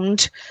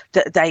assumed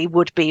that they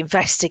would be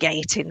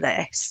investigating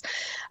this.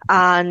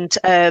 And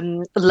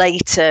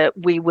later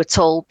we were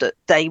told that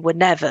they were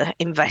never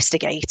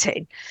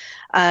investigating.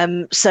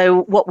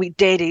 So what we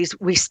did is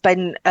we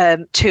spent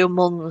 2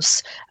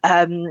 months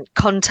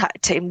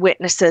contacting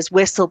witnesses,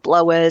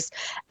 whistleblowers,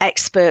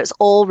 experts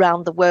all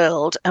around the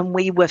world, and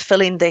we were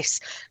filling this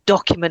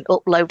document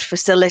upload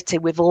facility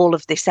with all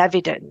of this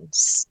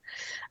evidence,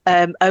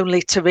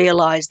 only to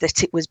realise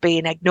that it was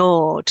being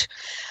ignored.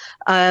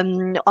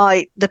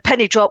 The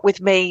penny dropped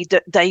with me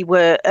that they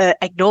were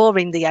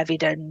ignoring the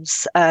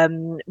evidence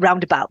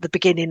round about the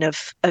beginning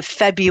of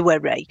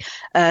February,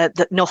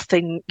 that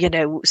nothing,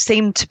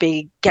 seemed to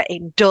be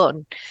getting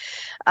done.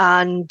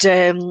 And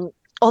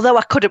although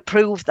I couldn't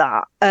prove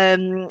that,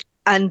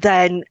 and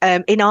then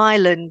in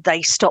Ireland,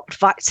 they stopped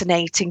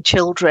vaccinating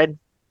children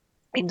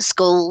in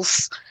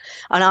schools.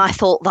 And I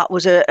thought that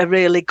was a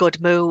really good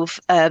move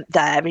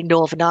there in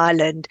Northern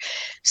Ireland.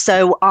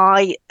 So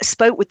I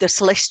spoke with the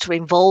solicitor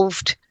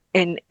involved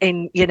in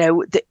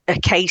a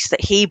case that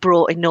he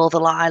brought in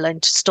Northern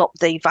Ireland to stop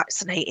the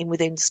vaccinating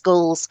within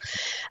schools,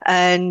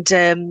 and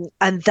then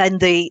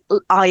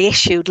I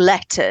issued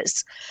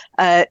letters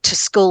to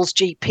schools,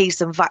 GPs,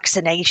 and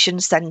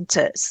vaccination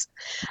centres,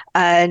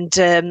 and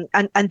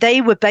they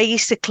were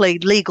basically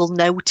legal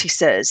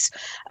notices,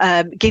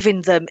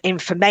 giving them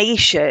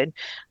information,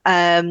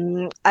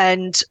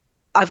 and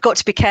I've got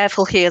to be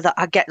careful here that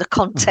I get the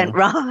content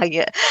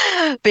right,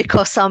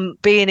 because I'm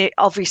going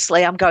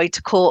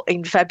to court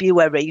in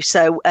February.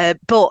 So,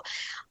 but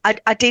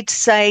I did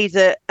say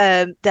that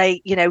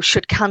they,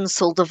 should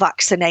cancel the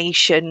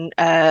vaccination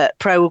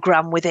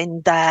program within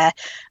their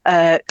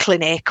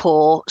clinic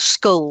or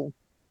school.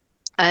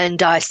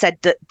 And I said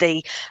that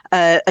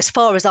as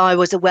far as I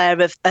was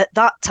aware of at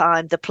that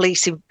time, the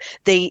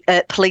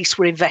police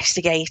were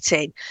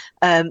investigating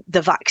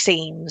the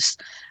vaccines,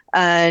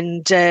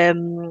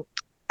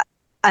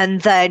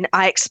 and then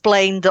I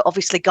explained that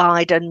obviously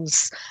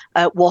guidance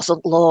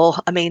wasn't law.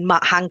 I mean,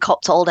 Matt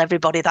Hancock told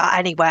everybody that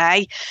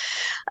anyway,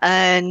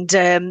 and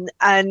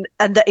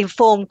that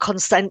informed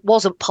consent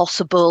wasn't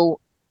possible,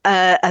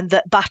 and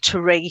that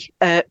battery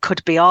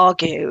could be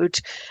argued,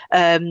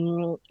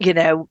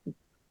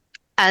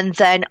 And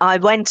then I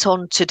went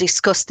on to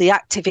discuss the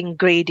active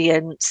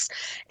ingredients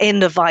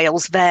in the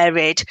vials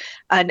varied.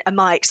 And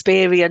my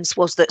experience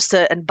was that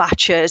certain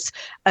batches,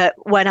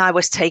 when I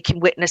was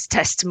taking witness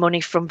testimony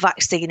from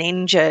vaccine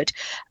injured,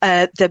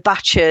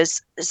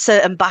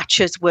 certain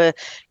batches were,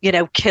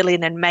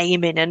 killing and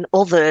maiming, and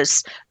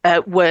others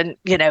weren't,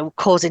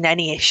 causing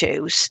any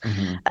issues.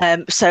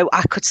 So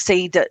I could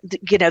see that,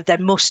 there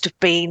must have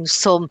been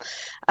some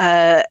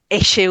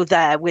issue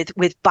there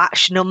with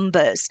batch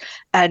numbers,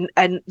 and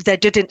there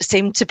didn't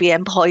seem to be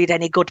employed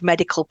any good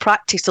medical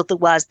practice,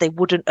 otherwise they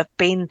wouldn't have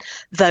been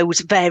those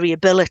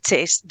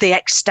variabilities, the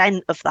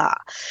extent of that.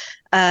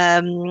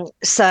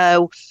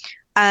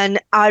 And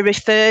I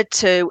referred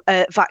to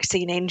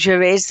vaccine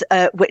injuries,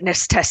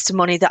 witness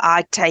testimony that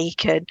I'd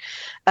taken,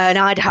 and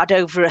I'd had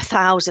over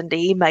 1,000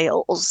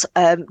 emails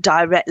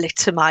directly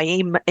to my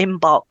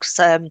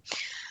inbox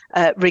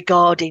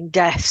regarding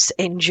deaths,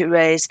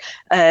 injuries,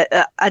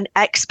 and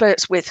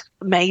experts with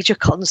major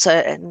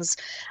concerns.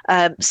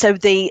 So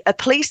the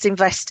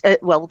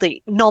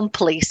the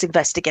non-police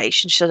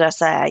investigation, should I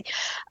say,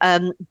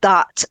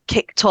 that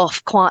kicked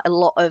off quite a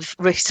lot of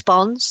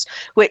response,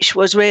 which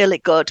was really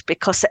good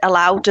because it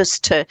allowed us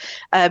to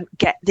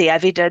get the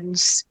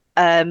evidence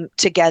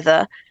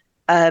together.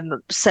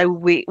 So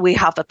we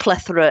have a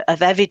plethora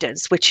of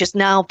evidence, which has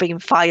now been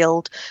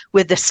filed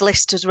with the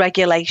Solicitors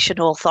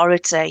Regulation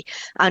Authority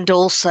and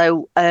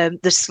also the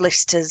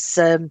Solicitors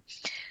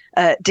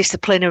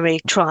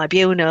Disciplinary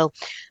Tribunal.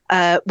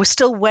 We're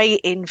still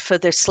waiting for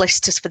the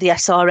solicitors for the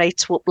SRA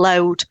to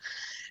upload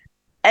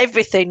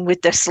everything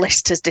with the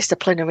Solicitors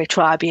Disciplinary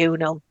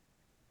Tribunal,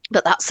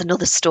 but that's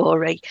another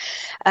story.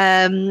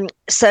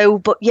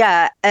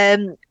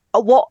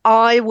 What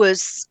I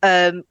was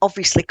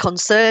obviously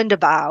concerned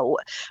about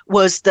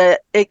was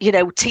that,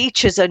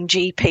 teachers and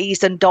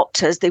GPs and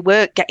doctors, they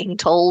weren't getting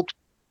told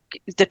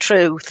the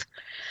truth.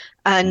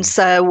 And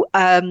so,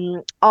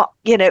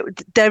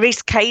 there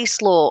is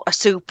case law, a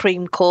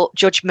Supreme Court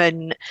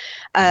judgment,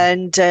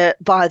 and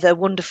by the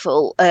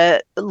wonderful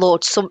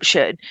Lord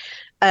Sumption,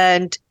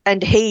 and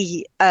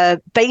he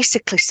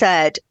basically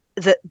said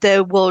that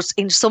there was,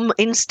 in some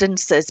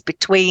instances,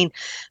 between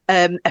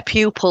a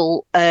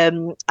pupil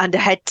and a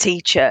head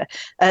teacher,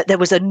 there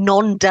was a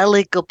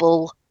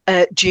non-delegable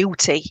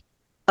duty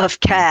of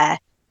care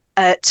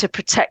to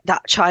protect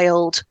that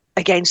child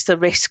against the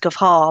risk of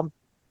harm.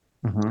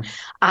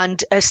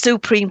 And a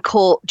Supreme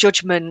Court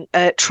judgment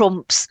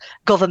trumps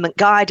government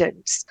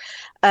guidance.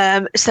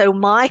 So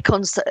my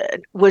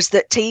concern was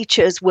that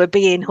teachers were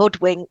being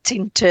hoodwinked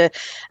into,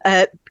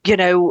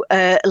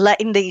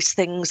 letting these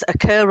things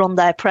occur on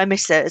their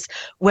premises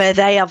where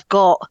they have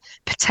got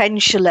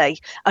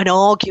potentially an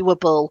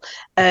arguable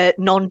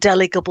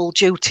non-delegable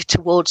duty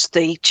towards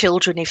the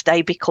children if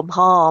they become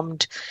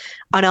harmed.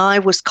 And I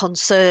was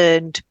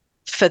concerned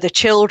for the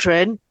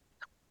children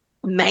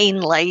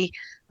mainly,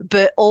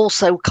 but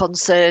also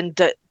concerned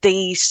that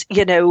these,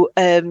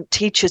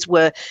 teachers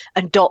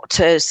and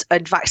doctors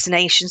and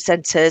vaccination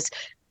centres,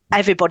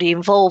 everybody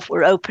involved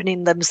were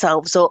opening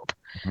themselves up,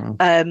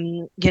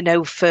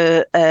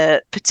 for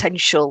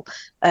potential,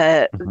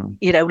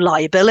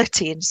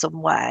 liability in some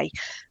way.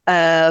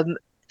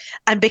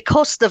 And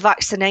because the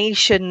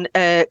vaccination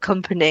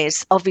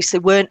companies obviously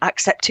weren't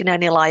accepting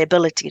any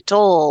liability at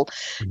all,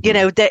 you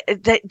know,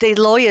 the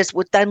lawyers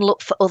would then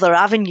look for other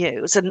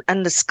avenues,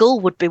 and the school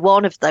would be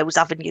one of those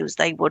avenues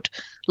they would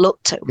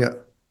look to. Yeah.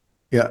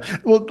 Yeah.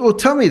 Well,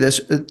 tell me this.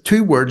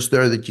 Two words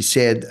there that you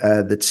said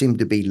that seemed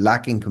to be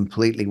lacking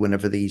completely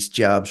whenever these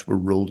jabs were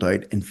rolled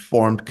out: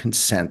 informed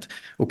consent.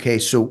 Okay,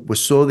 so we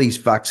saw these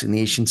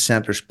vaccination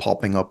centres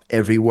popping up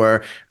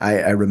everywhere.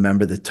 I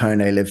remember the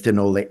town I lived in,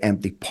 all the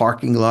empty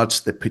parking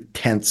lots. They put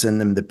tents in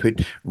them. They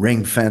put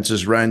ring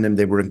fences around them.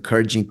 They were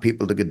encouraging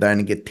people to go down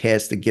and get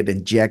tested, get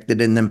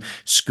injected in them.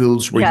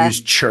 Schools were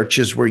used.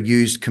 Churches were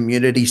used.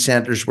 Community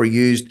centres were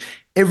used.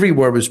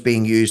 Everywhere was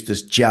being used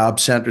as jab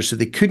centres, so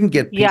they couldn't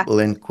get people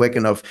in quick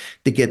enough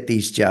to get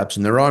these jabs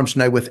in their arms.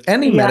 Now, with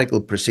any medical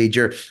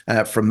procedure,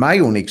 from my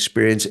own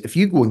experience, if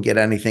you go and get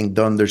anything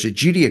done, there's a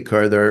duty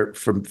occur there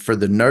for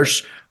the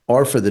nurse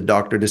or for the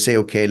doctor to say,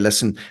 okay,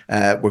 listen,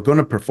 we're going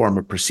to perform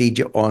a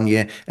procedure on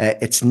you.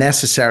 It's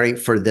necessary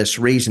for this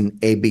reason,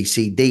 A, B,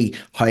 C, D.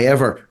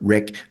 However,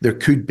 Rick, there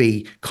could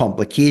be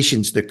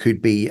complications. There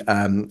could be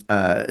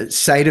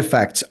side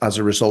effects as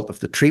a result of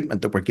the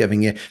treatment that we're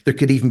giving you. There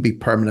could even be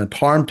permanent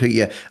harm to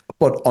you.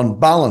 But on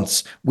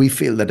balance, we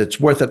feel that it's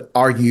worth it.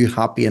 Are you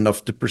happy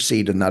enough to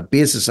proceed on that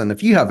basis? And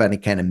if you have any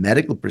kind of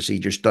medical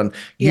procedures done,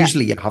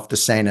 usually you have to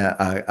sign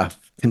a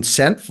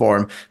consent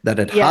form that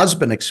it has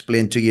been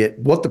explained to you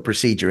what the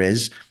procedure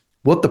is,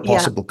 what the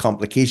possible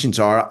complications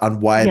are,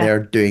 and why they're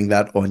doing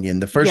that on you in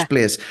the first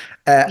place.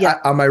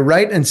 Am I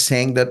right in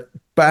saying that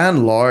by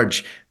and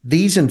large,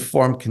 these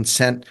informed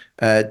consent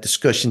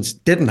discussions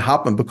didn't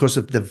happen because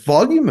of the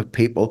volume of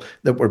people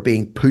that were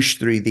being pushed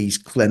through these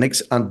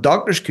clinics, and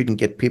doctors couldn't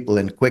get people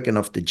in quick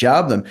enough to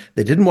jab them?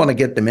 They didn't want to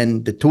get them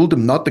in. They told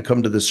them not to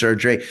come to the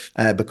surgery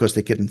because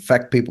they could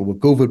infect people with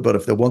COVID, but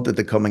if they wanted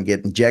to come and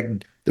get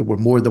injected, they were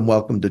more than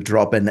welcome to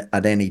drop in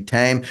at any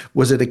time.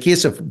 Was it a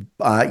case of,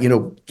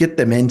 get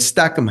them in,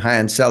 stack them high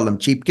and sell them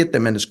cheap, get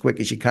them in as quick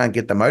as you can,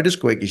 get them out as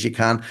quick as you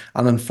can,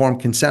 and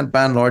informed consent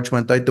by and large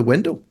went out the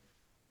window?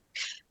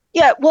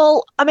 Yeah,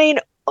 well, I mean,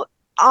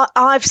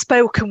 I've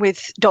spoken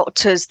with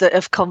doctors that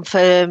have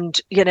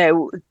confirmed,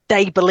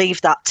 they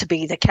believe that to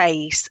be the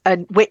case,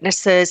 and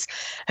witnesses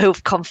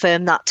who've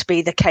confirmed that to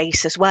be the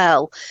case as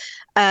well.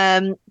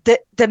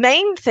 The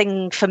main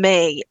thing for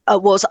me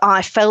was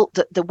I felt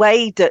that the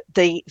way that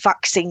the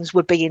vaccines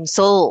were being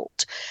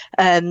sold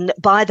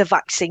by the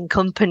vaccine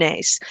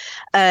companies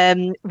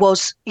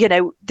was,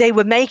 they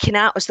were making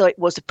out as though it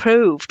was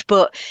approved,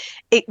 but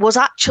it was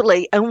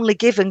actually only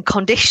given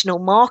conditional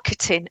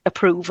marketing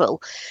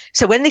approval.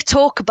 So when they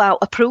talk about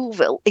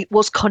approval, it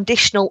was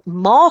conditional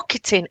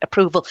marketing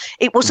approval.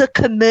 It was a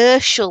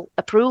commercial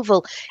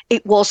approval.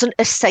 It wasn't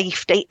a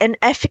safety and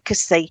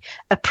efficacy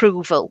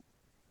approval.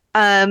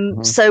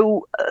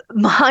 So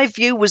my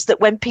view was that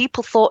when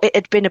people thought it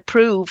had been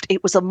approved,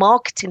 it was a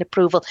marketing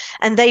approval,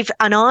 and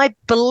I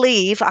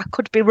believe, I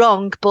could be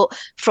wrong, but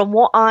from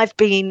what I've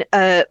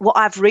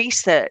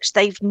researched,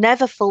 they've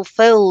never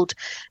fulfilled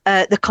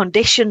the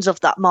conditions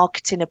of that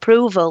marketing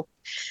approval.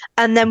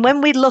 And then when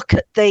we look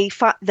at the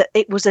fact that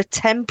it was a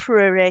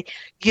temporary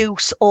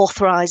use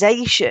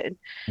authorization,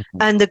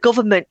 and the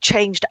government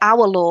changed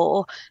our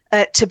law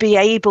to be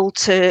able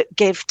to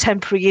give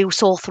temporary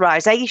use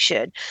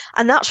authorization,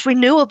 and that's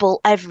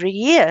renewable every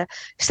year.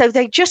 So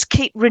they just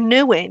keep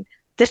renewing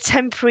the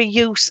temporary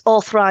use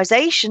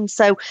authorization.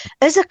 So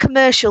as a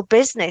commercial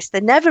business,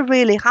 they never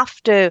really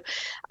have to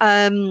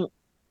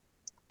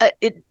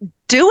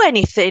do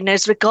anything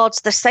as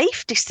regards the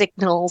safety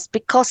signals,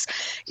 because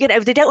they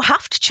don't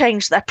have to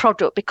change their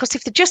product, because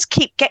if they just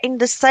keep getting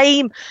the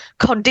same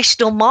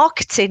conditional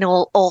marketing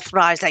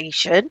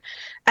authorization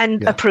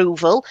and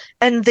approval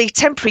and the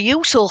temporary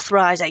use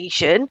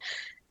authorization,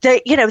 they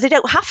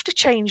don't have to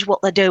change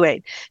what they're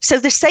doing.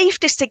 So the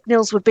safety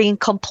signals were being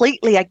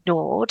completely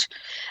ignored.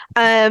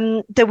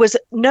 There was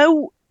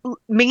no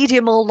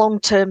medium or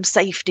long-term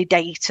safety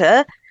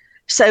data.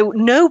 So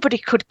you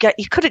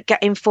couldn't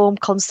get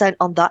informed consent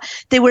on that.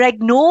 They were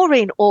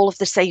ignoring all of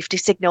the safety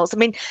signals. I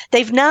mean,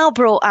 they've now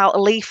brought out a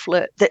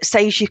leaflet that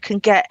says you can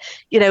get,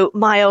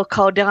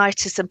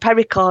 myocarditis and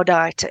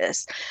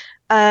pericarditis.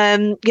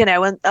 And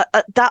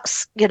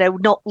that's,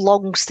 not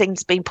long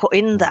since been put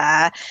in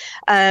there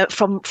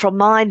from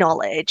my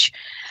knowledge.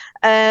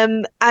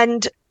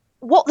 And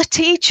what the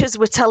teachers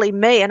were telling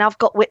me, and I've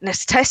got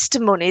witness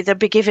testimony, they'll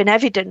be giving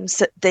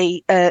evidence at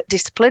the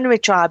disciplinary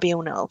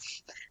tribunal.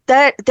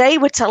 They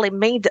were telling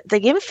me that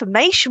the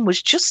information was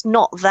just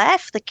not there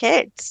for the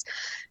kids.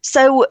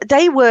 So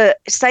they were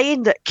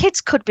saying that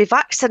kids could be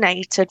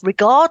vaccinated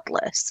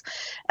regardless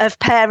of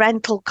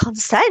parental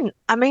consent.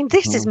 I mean,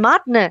 this is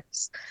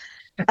madness.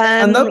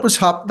 And that was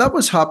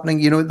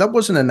happening. That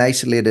wasn't an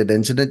isolated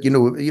incident.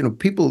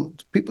 People.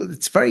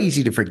 It's very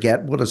easy to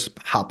forget what has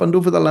happened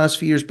over the last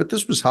few years, but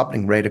this was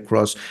happening right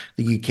across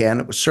the UK,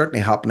 and it was certainly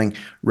happening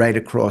right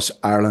across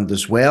Ireland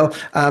as well.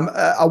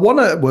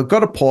 We've got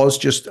to pause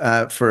just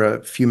for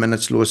a few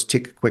minutes, Lois.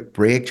 Take a quick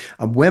break,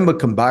 and when we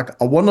come back,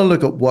 I want to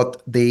look at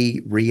what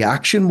the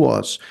reaction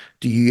was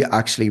to you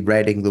actually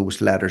writing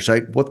those letters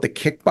out? What the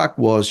kickback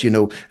was,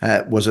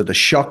 was it a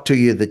shock to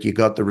you that you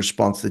got the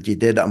response that you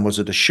did? And was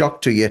it a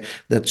shock to you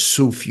that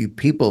so few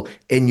people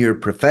in your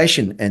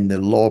profession, in the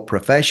law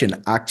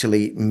profession,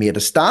 actually made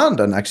a stand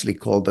and actually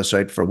called this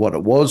out for what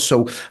it was?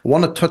 So I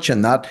want to touch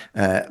on that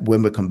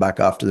when we come back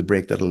after the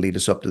break. That'll lead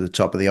us up to the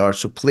top of the hour.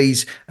 So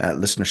please,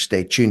 listeners,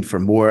 stay tuned for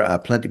more.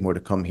 Plenty more to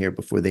come here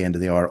before the end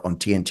of the hour on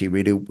TNT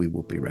Radio. We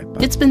will be right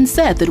back. It's been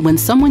said that when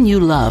someone you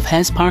love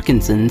has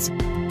Parkinson's,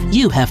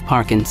 you have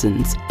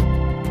Parkinson's.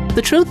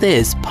 The truth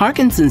is,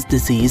 Parkinson's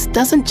disease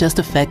doesn't just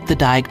affect the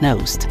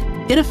diagnosed.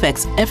 It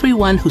affects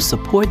everyone who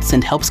supports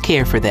and helps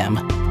care for them.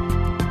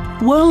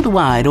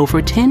 Worldwide,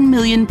 over 10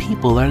 million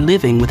people are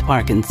living with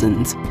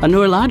Parkinson's, a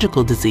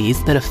neurological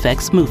disease that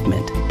affects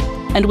movement.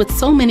 And with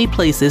so many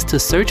places to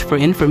search for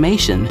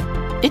information,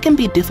 it can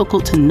be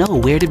difficult to know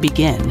where to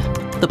begin.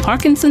 The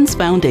Parkinson's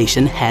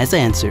Foundation has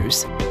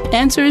answers.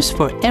 Answers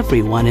for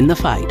everyone in the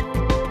fight.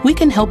 We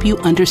can help you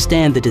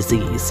understand the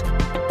disease,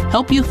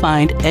 help you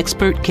find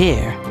expert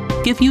care,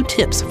 give you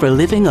tips for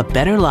living a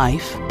better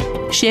life,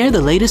 share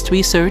the latest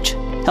research,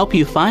 help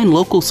you find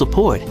local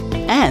support,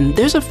 and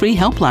there's a free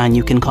helpline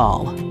you can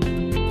call.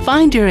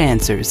 Find your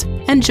answers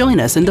and join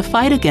us in the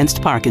fight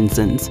against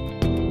Parkinson's.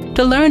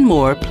 To learn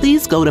more,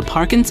 please go to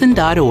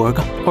parkinson.org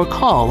or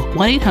call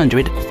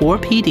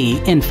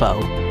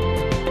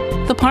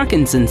 1-800-4PD-INFO. The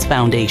Parkinson's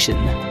Foundation.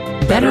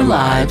 Better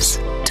lives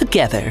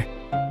together.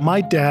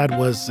 My dad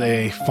was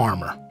a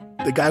farmer.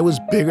 The guy was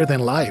bigger than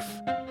life.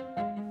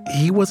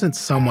 He wasn't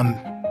someone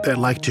that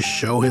liked to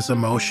show his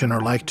emotion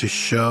or liked to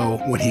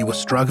show when he was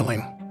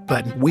struggling,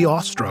 but we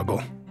all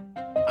struggle.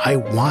 I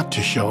want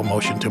to show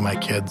emotion to my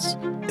kids.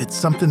 It's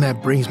something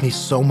that brings me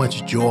so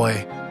much joy.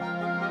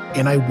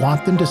 And I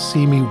want them to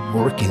see me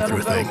working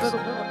through things.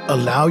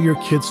 Allow your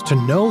kids to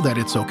know that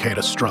it's okay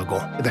to struggle,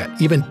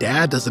 that even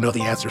dad doesn't know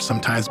the answer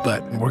sometimes,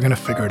 but we're going to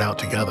figure it out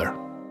together.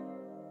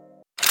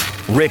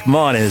 Rick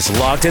Munn is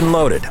locked and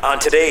loaded on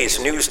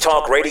today's News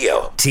Talk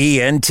Radio,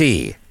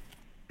 TNT.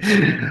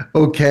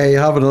 Okay,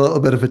 having a little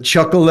bit of a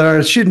chuckle there.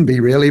 It shouldn't be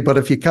really, but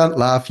if you can't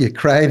laugh, you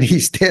cry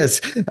these days.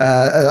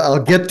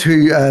 I'll get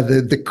to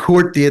the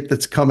court date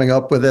that's coming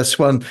up with this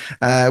one,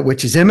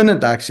 which is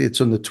imminent, actually. It's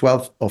on the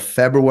 12th of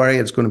February.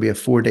 It's going to be a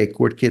 4-day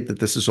court date that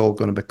this is all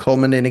going to be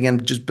culminating in.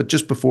 But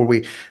just before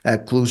we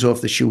close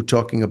off the show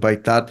talking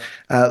about that,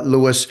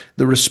 Lois,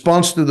 the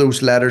response to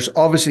those letters,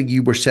 obviously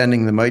you were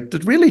sending them out to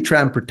really try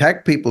and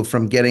protect people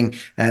from getting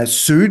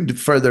sued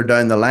further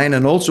down the line,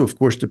 and also, of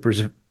course,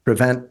 to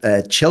prevent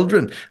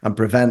children and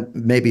prevent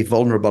maybe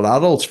vulnerable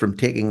adults from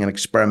taking an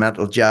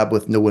experimental jab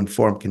with no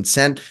informed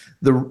consent.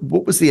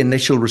 What was the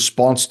initial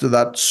response to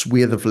that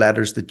swathe of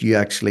letters that you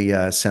actually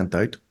sent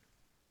out?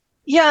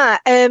 Yeah,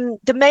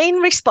 the main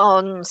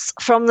response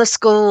from the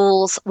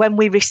schools when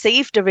we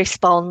received a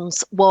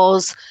response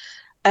was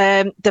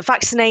the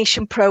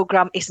vaccination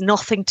programme is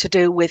nothing to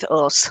do with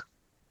us.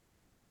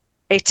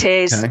 It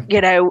is, the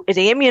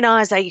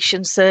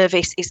immunisation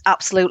service is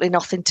absolutely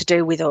nothing to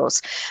do with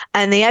us.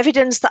 And the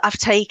evidence that I've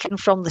taken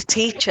from the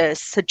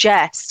teachers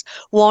suggests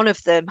one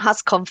of them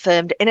has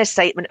confirmed in a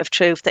statement of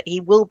truth that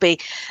he will be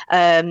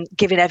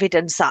giving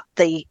evidence at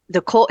the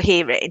court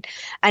hearing.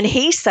 And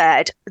he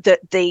said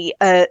that the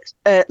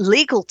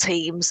legal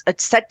teams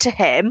had said to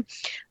him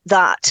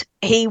that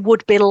he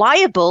would be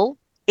liable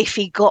if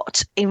he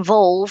got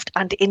involved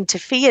and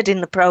interfered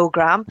in the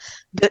programme,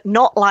 but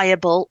not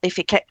liable if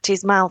he kept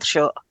his mouth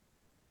shut.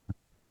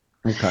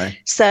 Okay.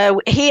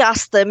 So he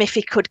asked them if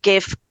he could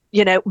give,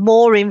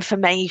 more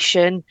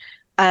information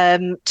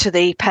to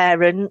the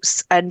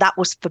parents, and that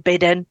was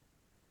forbidden.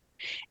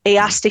 He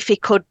asked if he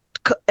could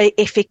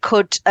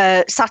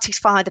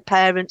satisfy the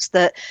parents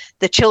that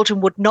the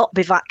children would not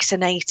be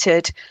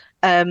vaccinated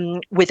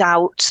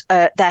without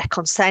their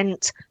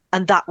consent,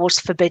 and that was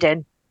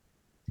forbidden.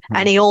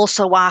 And he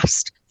also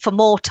asked for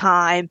more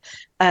time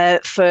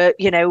for,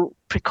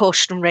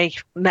 precautionary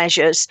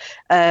measures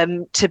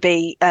to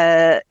be,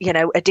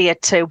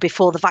 adhered to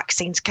before the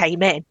vaccines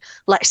came in.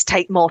 Let's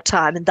take more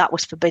time. And that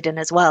was forbidden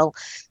as well.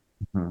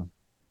 Mm-hmm.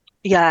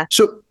 Yeah.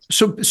 So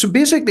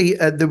basically,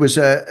 there was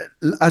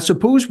I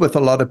suppose with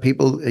a lot of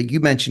people, you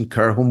mentioned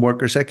care home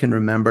workers. I can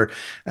remember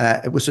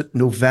it was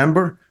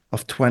November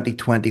of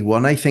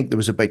 2021, I think there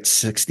was about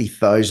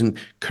 60,000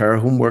 care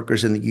home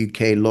workers in the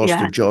UK lost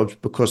their jobs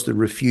because they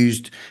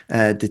refused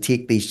to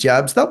take these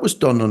jabs. That was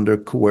done under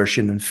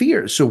coercion and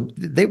fear. So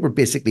they were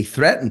basically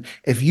threatened.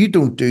 If you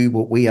don't do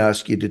what we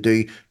ask you to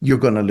do, you're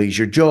going to lose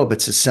your job.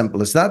 It's as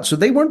simple as that. So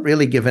they weren't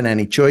really given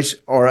any choice,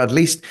 or at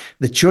least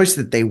the choice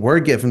that they were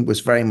given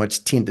was very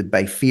much tainted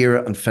by fear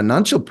and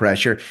financial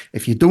pressure.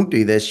 If you don't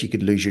do this, you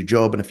could lose your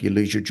job. And if you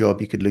lose your job,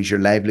 you could lose your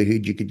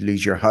livelihood. You could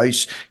lose your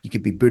house. You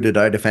could be booted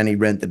out of any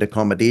rented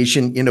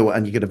accommodation,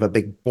 and you could have a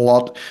big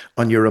blot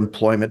on your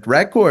employment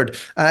record.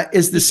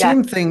 Was the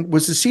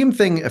same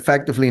thing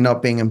effectively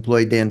not being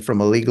employed then from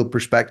a legal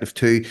perspective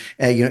too?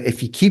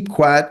 If you keep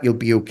quiet, you'll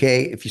be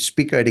okay. If you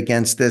speak out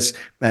against this,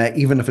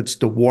 even if it's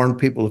to warn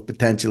people of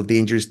potential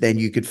dangers, then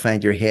you could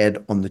find your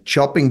head on the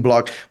chopping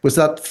block. Was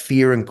that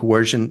fear and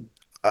coercion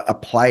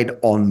applied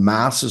en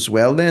masse as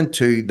well then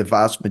to the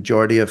vast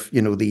majority of,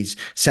 these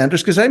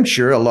centres? Because I'm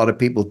sure a lot of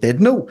people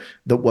did know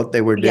that what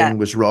they were doing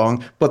was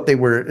wrong, but they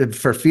were,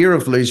 for fear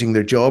of losing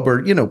their job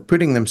or,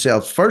 putting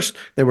themselves first,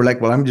 they were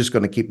like, well, I'm just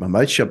going to keep my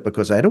mouth shut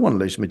because I don't want to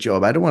lose my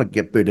job. I don't want to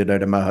get booted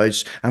out of my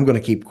house. I'm going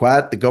to keep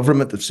quiet. The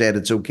government have said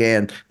it's okay,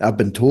 and I've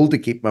been told to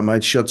keep my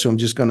mouth shut, so I'm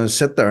just going to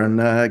sit there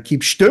and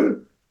keep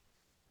stum.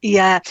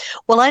 Yeah.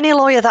 Well, any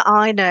lawyer that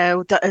I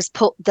know that has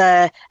put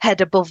their head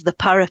above the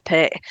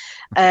parapet,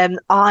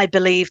 I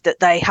believe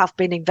that they have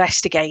been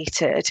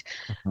investigated.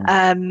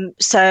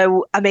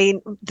 So, I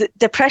mean,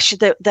 the pressure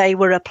that they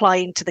were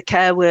applying to the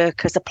care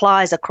workers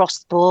applies across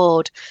the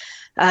board.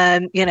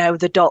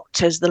 The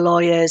doctors, the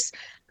lawyers.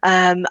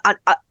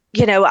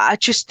 I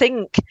just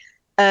think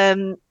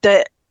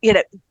that,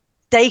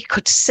 they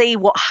could see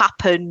what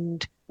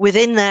happened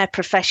within their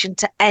profession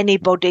to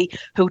anybody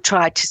who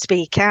tried to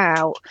speak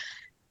out.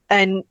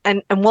 And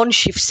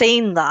once you've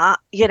seen that,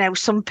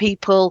 some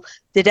people,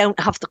 they don't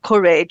have the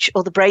courage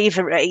or the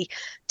bravery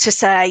to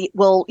say,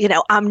 well,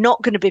 I'm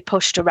not going to be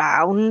pushed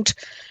around.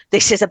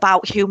 This is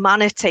about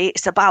humanity.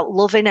 It's about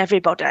loving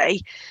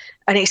everybody.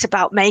 And it's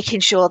about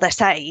making sure they're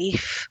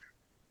safe.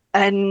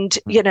 And,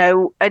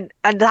 and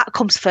that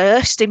comes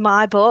first in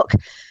my book.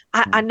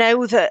 I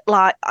know that,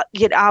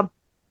 I'm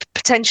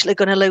potentially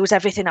going to lose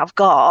everything I've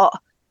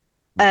got.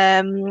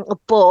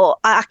 But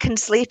I can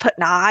sleep at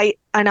night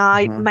and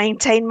I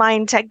maintain my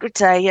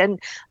integrity, and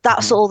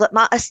that's all that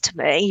matters to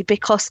me,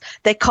 because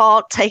they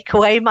can't take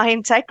away my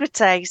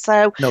integrity.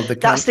 So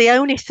that's the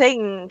only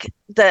thing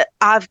that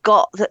I've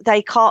got that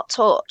they can't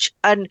touch,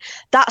 and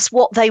that's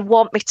what they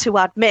want me to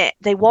admit.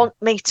 They want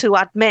me to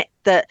admit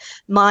that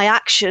my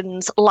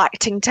actions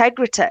lacked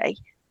integrity.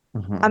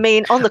 I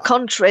mean, on the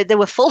contrary, they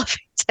were full of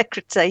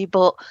integrity,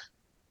 but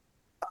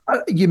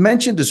you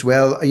mentioned as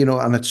well,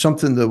 and it's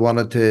something that I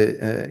wanted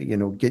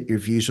to, get your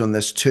views on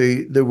this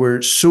too. There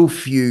were so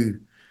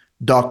few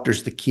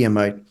doctors that came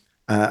out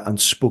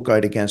and spoke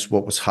out against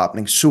what was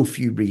happening. So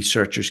few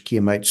researchers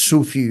came out.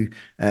 So few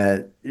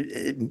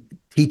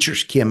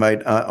teachers came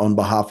out on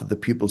behalf of the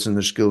pupils in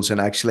their schools and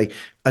actually,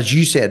 as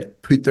you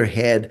said, put their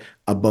head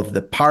above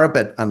the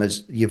parapet. And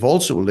as you've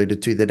also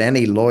alluded to, that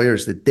any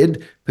lawyers that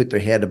did put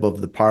their head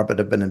above the parapet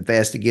have been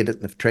investigated,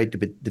 and they've tried to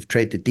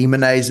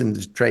demonize and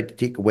they've tried to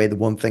take away the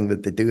one thing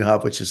that they do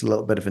have, which is a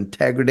little bit of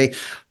integrity.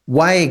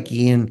 Why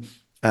again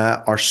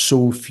are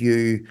so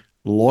few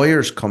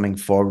lawyers coming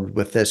forward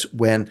with this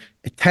when,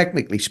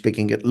 technically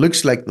speaking, it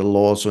looks like the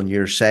law's on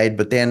your side?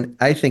 But then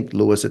I think,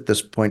 Lois, at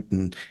this point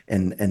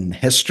in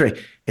history,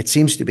 it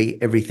seems to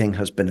be everything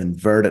has been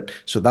inverted.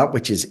 So that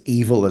which is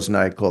evil is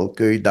now called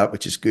good, that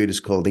which is good is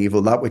called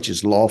evil, that which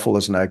is lawful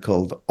is now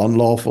called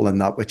unlawful,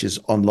 and that which is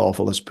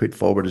unlawful is put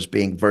forward as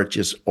being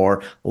virtuous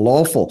or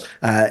lawful.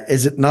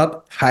 Is it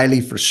not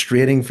highly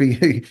frustrating for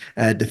you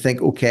to think,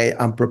 okay,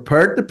 I'm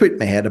prepared to put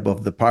my head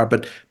above the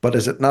parapet, but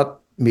is it not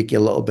make you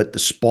a little bit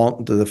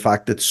despondent to the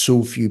fact that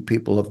so few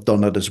people have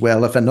done it as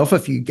well? If enough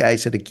of you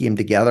guys had came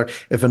together,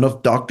 if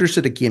enough doctors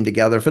had came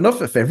together,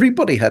 if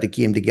everybody had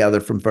came together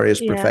from various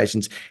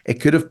professions,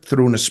 it could have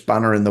thrown a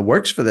spanner in the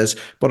works for this.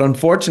 But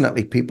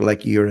unfortunately, people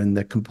like you are in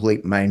the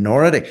complete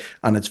minority,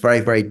 and it's very,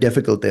 very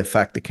difficult to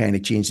affect the kind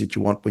of change that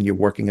you want when you're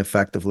working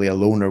effectively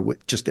alone or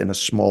with just in a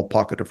small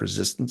pocket of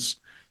resistance.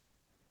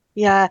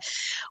 Yeah,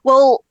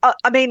 well,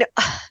 I mean,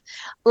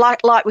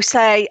 like we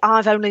say,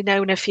 I've only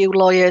known a few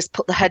lawyers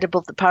put the head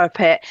above the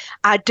parapet.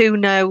 I do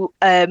know,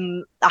 I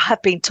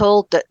have been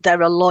told that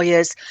there are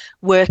lawyers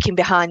working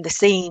behind the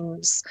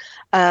scenes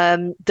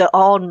that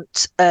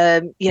aren't,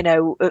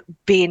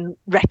 being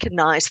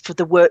recognised for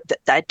the work that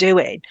they're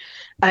doing.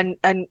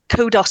 And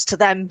kudos to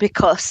them,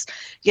 because,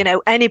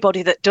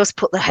 anybody that does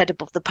put the head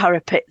above the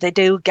parapet, they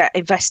do get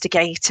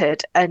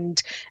investigated,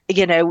 and,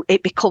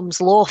 it becomes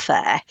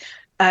lawfare.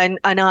 And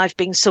I've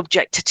been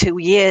subject to 2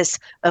 years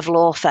of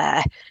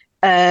lawfare.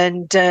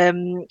 And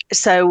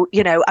so,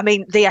 I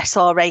mean, the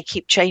SRA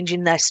keep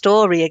changing their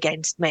story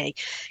against me.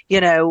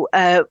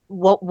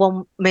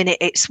 One minute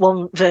it's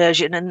one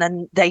version and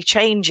then they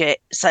change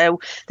it. So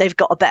they've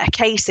got a better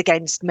case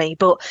against me.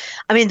 But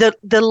I mean,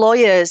 the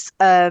lawyers,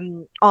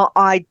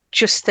 I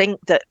just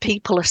think that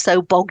people are so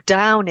bogged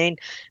down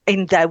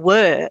in their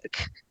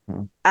work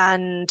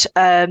and,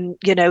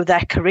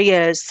 their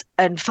careers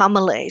and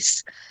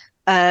families.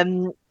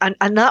 And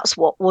that's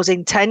what was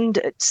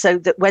intended, so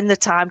that when the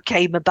time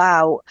came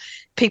about,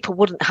 people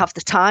wouldn't have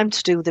the time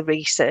to do the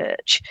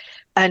research,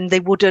 and they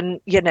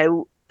wouldn't,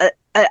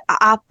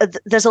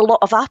 there's a lot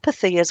of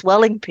apathy as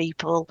well in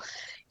people,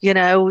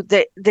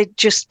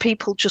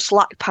 people just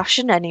lack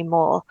passion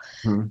anymore.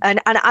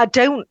 And I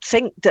don't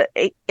think that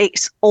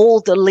it's all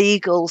the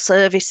legal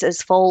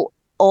services fault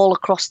all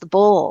across the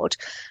board.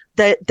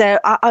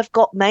 I've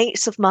got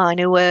mates of mine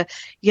who are,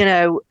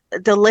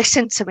 they'll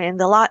listen to me and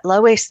they're like,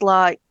 Lois,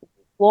 like,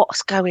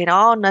 what's going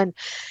on?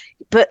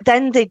 But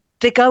then they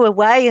go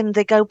away and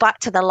they go back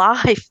to their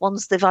life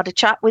once they've had a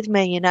chat with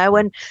me,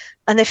 and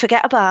they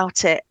forget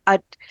about it. I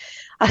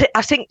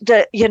think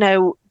that,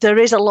 there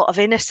is a lot of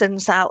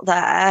innocence out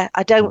there.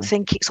 I don't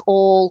think it's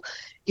all,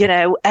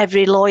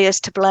 every lawyer's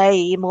to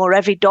blame or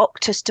every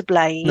doctor's to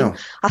blame. No.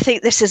 I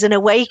think this is an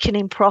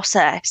awakening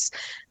process.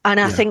 And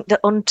I think that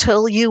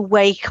until you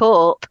wake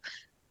up,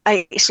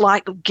 it's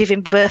like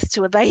giving birth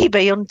to a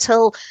baby.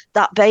 Until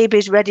that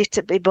baby's ready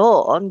to be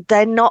born,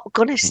 they're not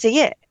going to see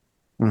it.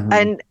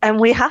 Mm-hmm. And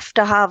we have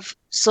to have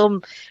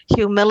some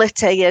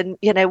humility, and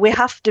we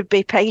have to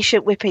be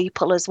patient with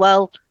people as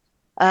well.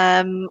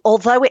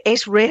 Although it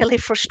is really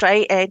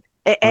frustrating,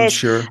 I'm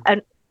sure.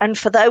 And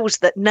for those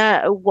that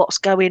know what's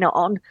going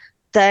on,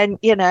 then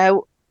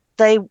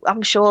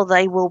I'm sure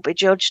they will be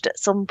judged at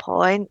some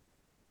point.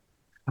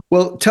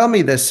 Well, tell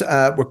me this.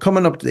 We're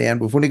coming up to the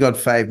end. We've only got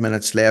 5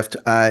 minutes left.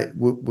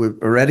 We've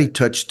already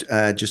touched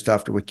just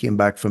after we came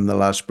back from the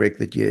last break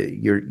that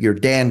your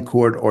day in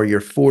court, or your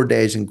 4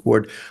 days in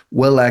court,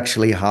 will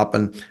actually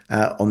happen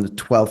on the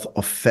 12th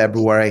of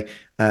February.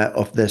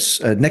 Of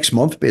this next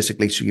month,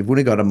 basically. So you've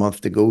only got a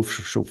month to go.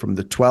 So from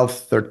the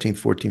 12th, 13th,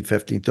 14th,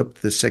 15th up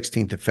to the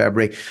 16th of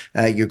February,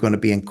 you're going to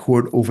be in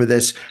court over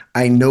this.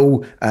 I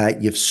know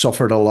you've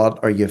suffered a lot,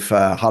 or you've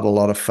had a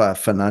lot of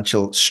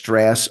financial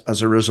stress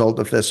as a result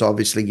of this.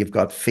 Obviously, you've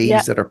got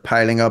fees that are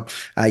piling up.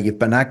 You've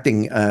been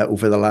acting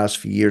over the last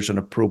few years on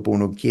a pro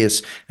bono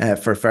case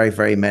for very,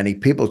 very many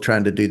people,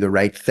 trying to do the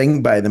right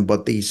thing by them.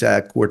 But these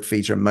court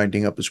fees are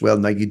mounting up as well.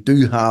 Now, you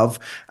do have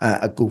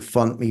a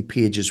GoFundMe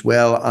page as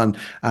well. And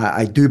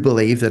I do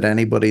believe that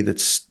anybody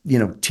that's,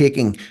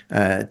 taking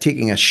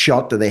a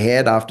shot to the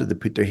head after they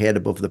put their head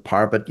above the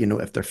parapet,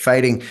 if they're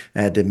fighting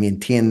to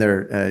maintain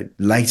their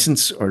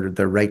license or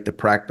their right to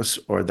practice,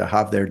 or to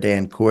have their day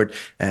in court,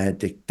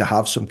 to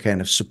have some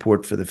kind of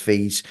support for the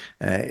fees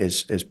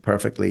is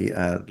perfectly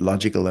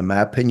logical in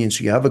my opinion.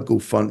 So you have a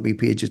GoFundMe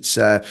page. It's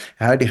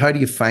how do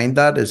you find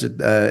that? Is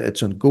it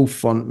it's on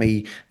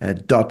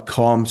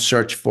GoFundMe.com.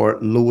 Search for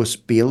Lois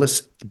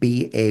Bayliss,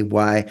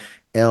 BAYLISS.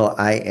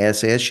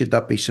 Should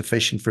that be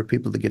sufficient for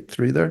people to get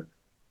through there?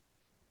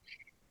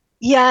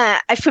 Yeah,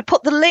 if we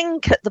put the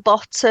link at the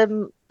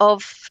bottom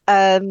of,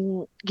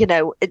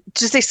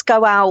 does this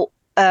go out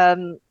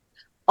on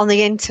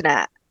the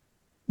internet?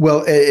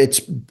 Well,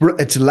 it's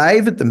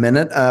live at the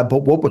minute,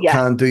 but what we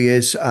can do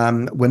is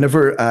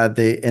whenever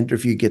the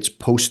interview gets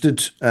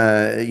posted,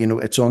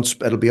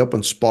 it'll be up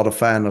on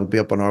Spotify and it'll be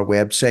up on our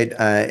website.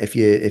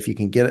 If you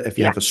can get it, if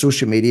you have a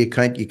social media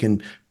account, you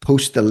can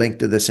post the link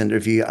to this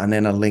interview and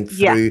then a link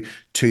through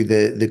to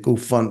the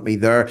GoFundMe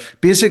there.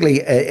 Basically,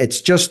 it's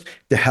just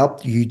to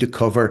help you to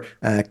cover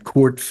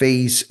court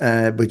fees,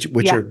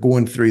 which are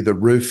going through the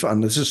roof.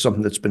 And this is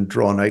something that's been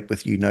drawn out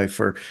with you now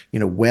for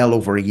well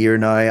over a year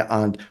now.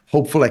 And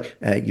hopefully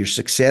you're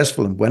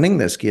successful in winning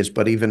this case.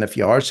 But even if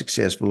you are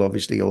successful,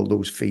 obviously all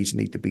those fees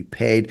need to be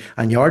paid.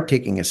 And you are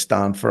taking a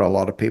stand for a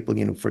lot of people,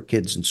 for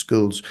kids in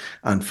schools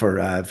and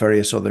for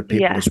various other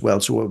people as well.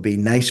 So it would be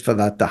nice for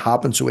that to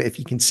happen. So if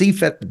you can see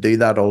fit to do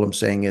that, all I'm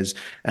saying is,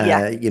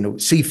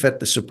 see fit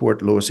to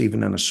support Lois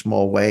even in a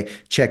small way.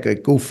 Check out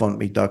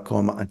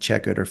GoFundMe.com and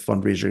check out our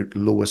fundraiser,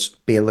 Lois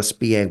Bayliss,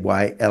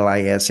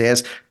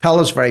 BAYLISS. Tell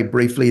us very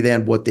briefly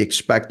then what they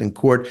expect in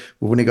court.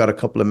 We've only got a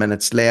couple of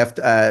minutes left.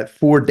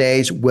 4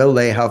 days. Will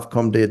they have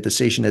come to a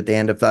decision at the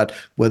end of that,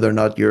 whether or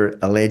not you're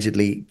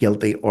allegedly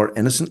guilty or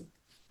innocent?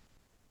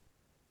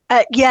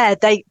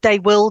 They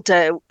will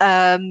do.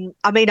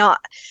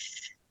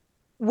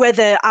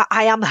 Whether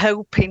I am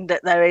hoping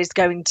that there is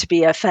going to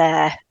be a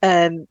fair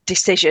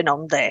decision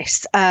on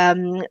this,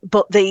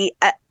 but the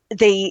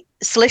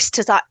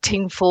solicitors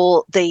acting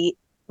for the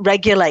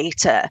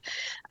regulator,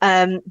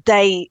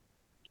 they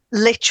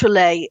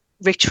literally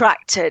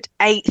retracted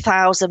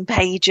 8,000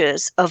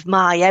 pages of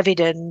my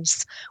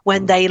evidence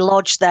when they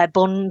lodged their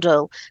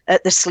bundle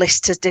at the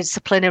Solicitors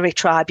Disciplinary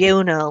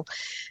Tribunal.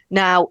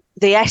 Now,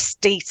 the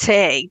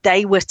SDT,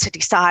 they were to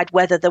decide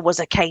whether there was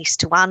a case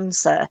to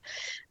answer.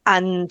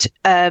 And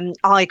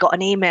I got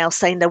an email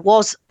saying there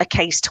was a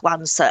case to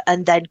answer,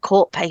 and then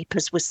court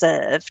papers were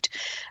served.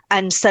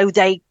 And so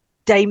they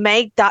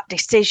made that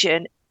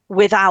decision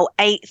without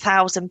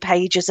 8,000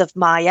 pages of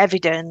my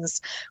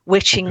evidence,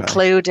 which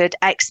included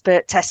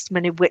expert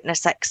testimony,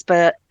 witness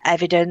expert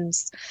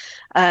evidence,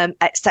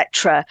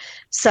 etc.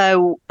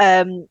 So,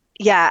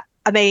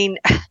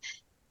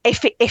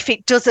 if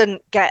it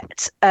doesn't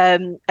get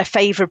a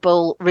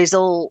favourable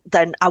result,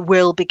 then I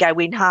will be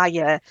going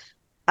higher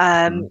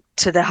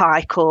to the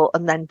High Court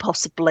and then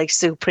possibly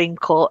Supreme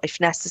Court if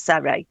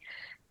necessary.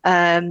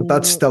 But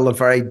that's still a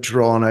very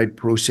drawn out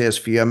process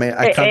for you. I mean,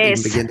 I can't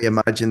even begin to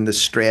imagine the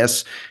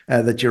stress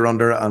that you're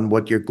under and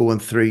what you're going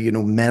through,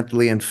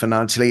 mentally and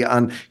financially.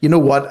 And you know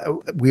what?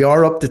 We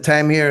are up to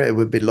time here. It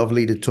would be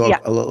lovely to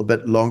talk a little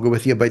bit longer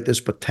with you about this,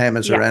 but time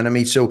is our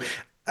enemy. So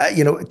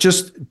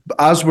just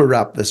as we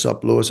wrap this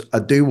up, Lois, I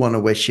do want to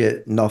wish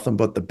you nothing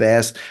but the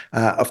best.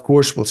 Of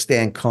course, we'll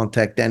stay in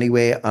contact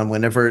anyway. And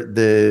whenever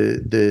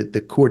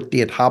the court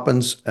date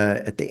happens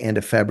at the end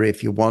of February,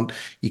 if you want,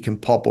 you can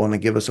pop on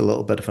and give us a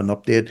little bit of an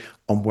update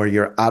on where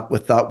you're at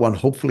with that one.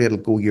 Hopefully it'll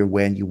go your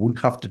way and you won't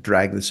have to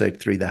drag this out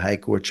through the high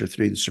courts or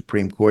through the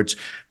Supreme Courts.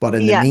 But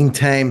in the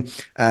meantime,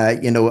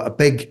 a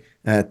big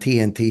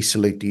TNT,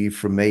 salute to you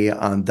from me,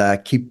 and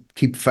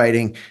keep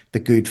fighting the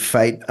good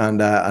fight.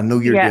 And I know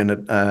you're doing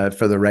it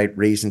for the right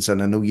reasons,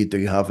 and I know you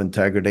do have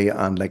integrity.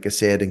 And like I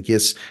said, in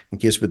case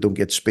we don't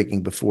get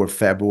speaking before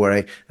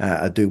February,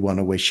 I do want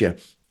to wish you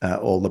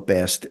all the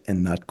best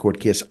in that court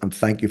case. And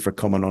thank you for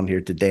coming on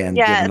here today and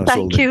giving us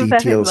all the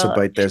details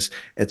about this.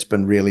 It's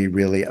been really,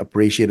 really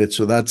appreciated.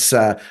 So that's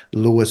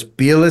Lois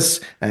Bayliss.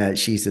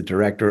 She's the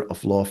director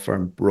of law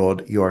firm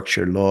Broad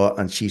Yorkshire Law,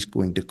 and she's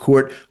going to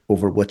court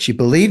over what she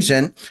believes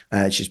in.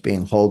 She's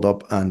being hauled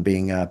up and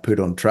being put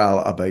on trial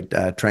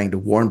about trying to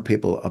warn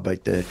people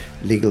about the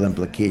legal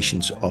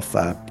implications of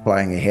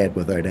plying ahead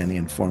without any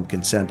informed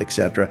consent,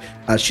 etc.,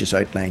 as she's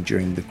outlined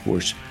during the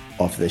course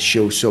of this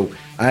show. So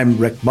I'm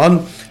Rick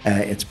Munn.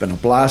 It's been a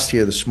blast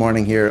here this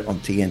morning here on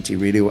TNT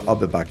Radio. I'll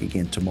be back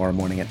again tomorrow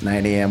morning at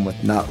 9 a.m.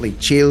 with Natalie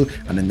Cheal.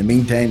 And in the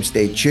meantime,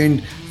 stay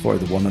tuned for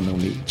the one and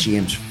only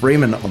James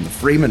Freeman on the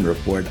Freeman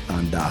Report,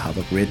 and have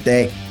a great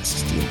day. This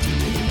is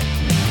TNT Radio.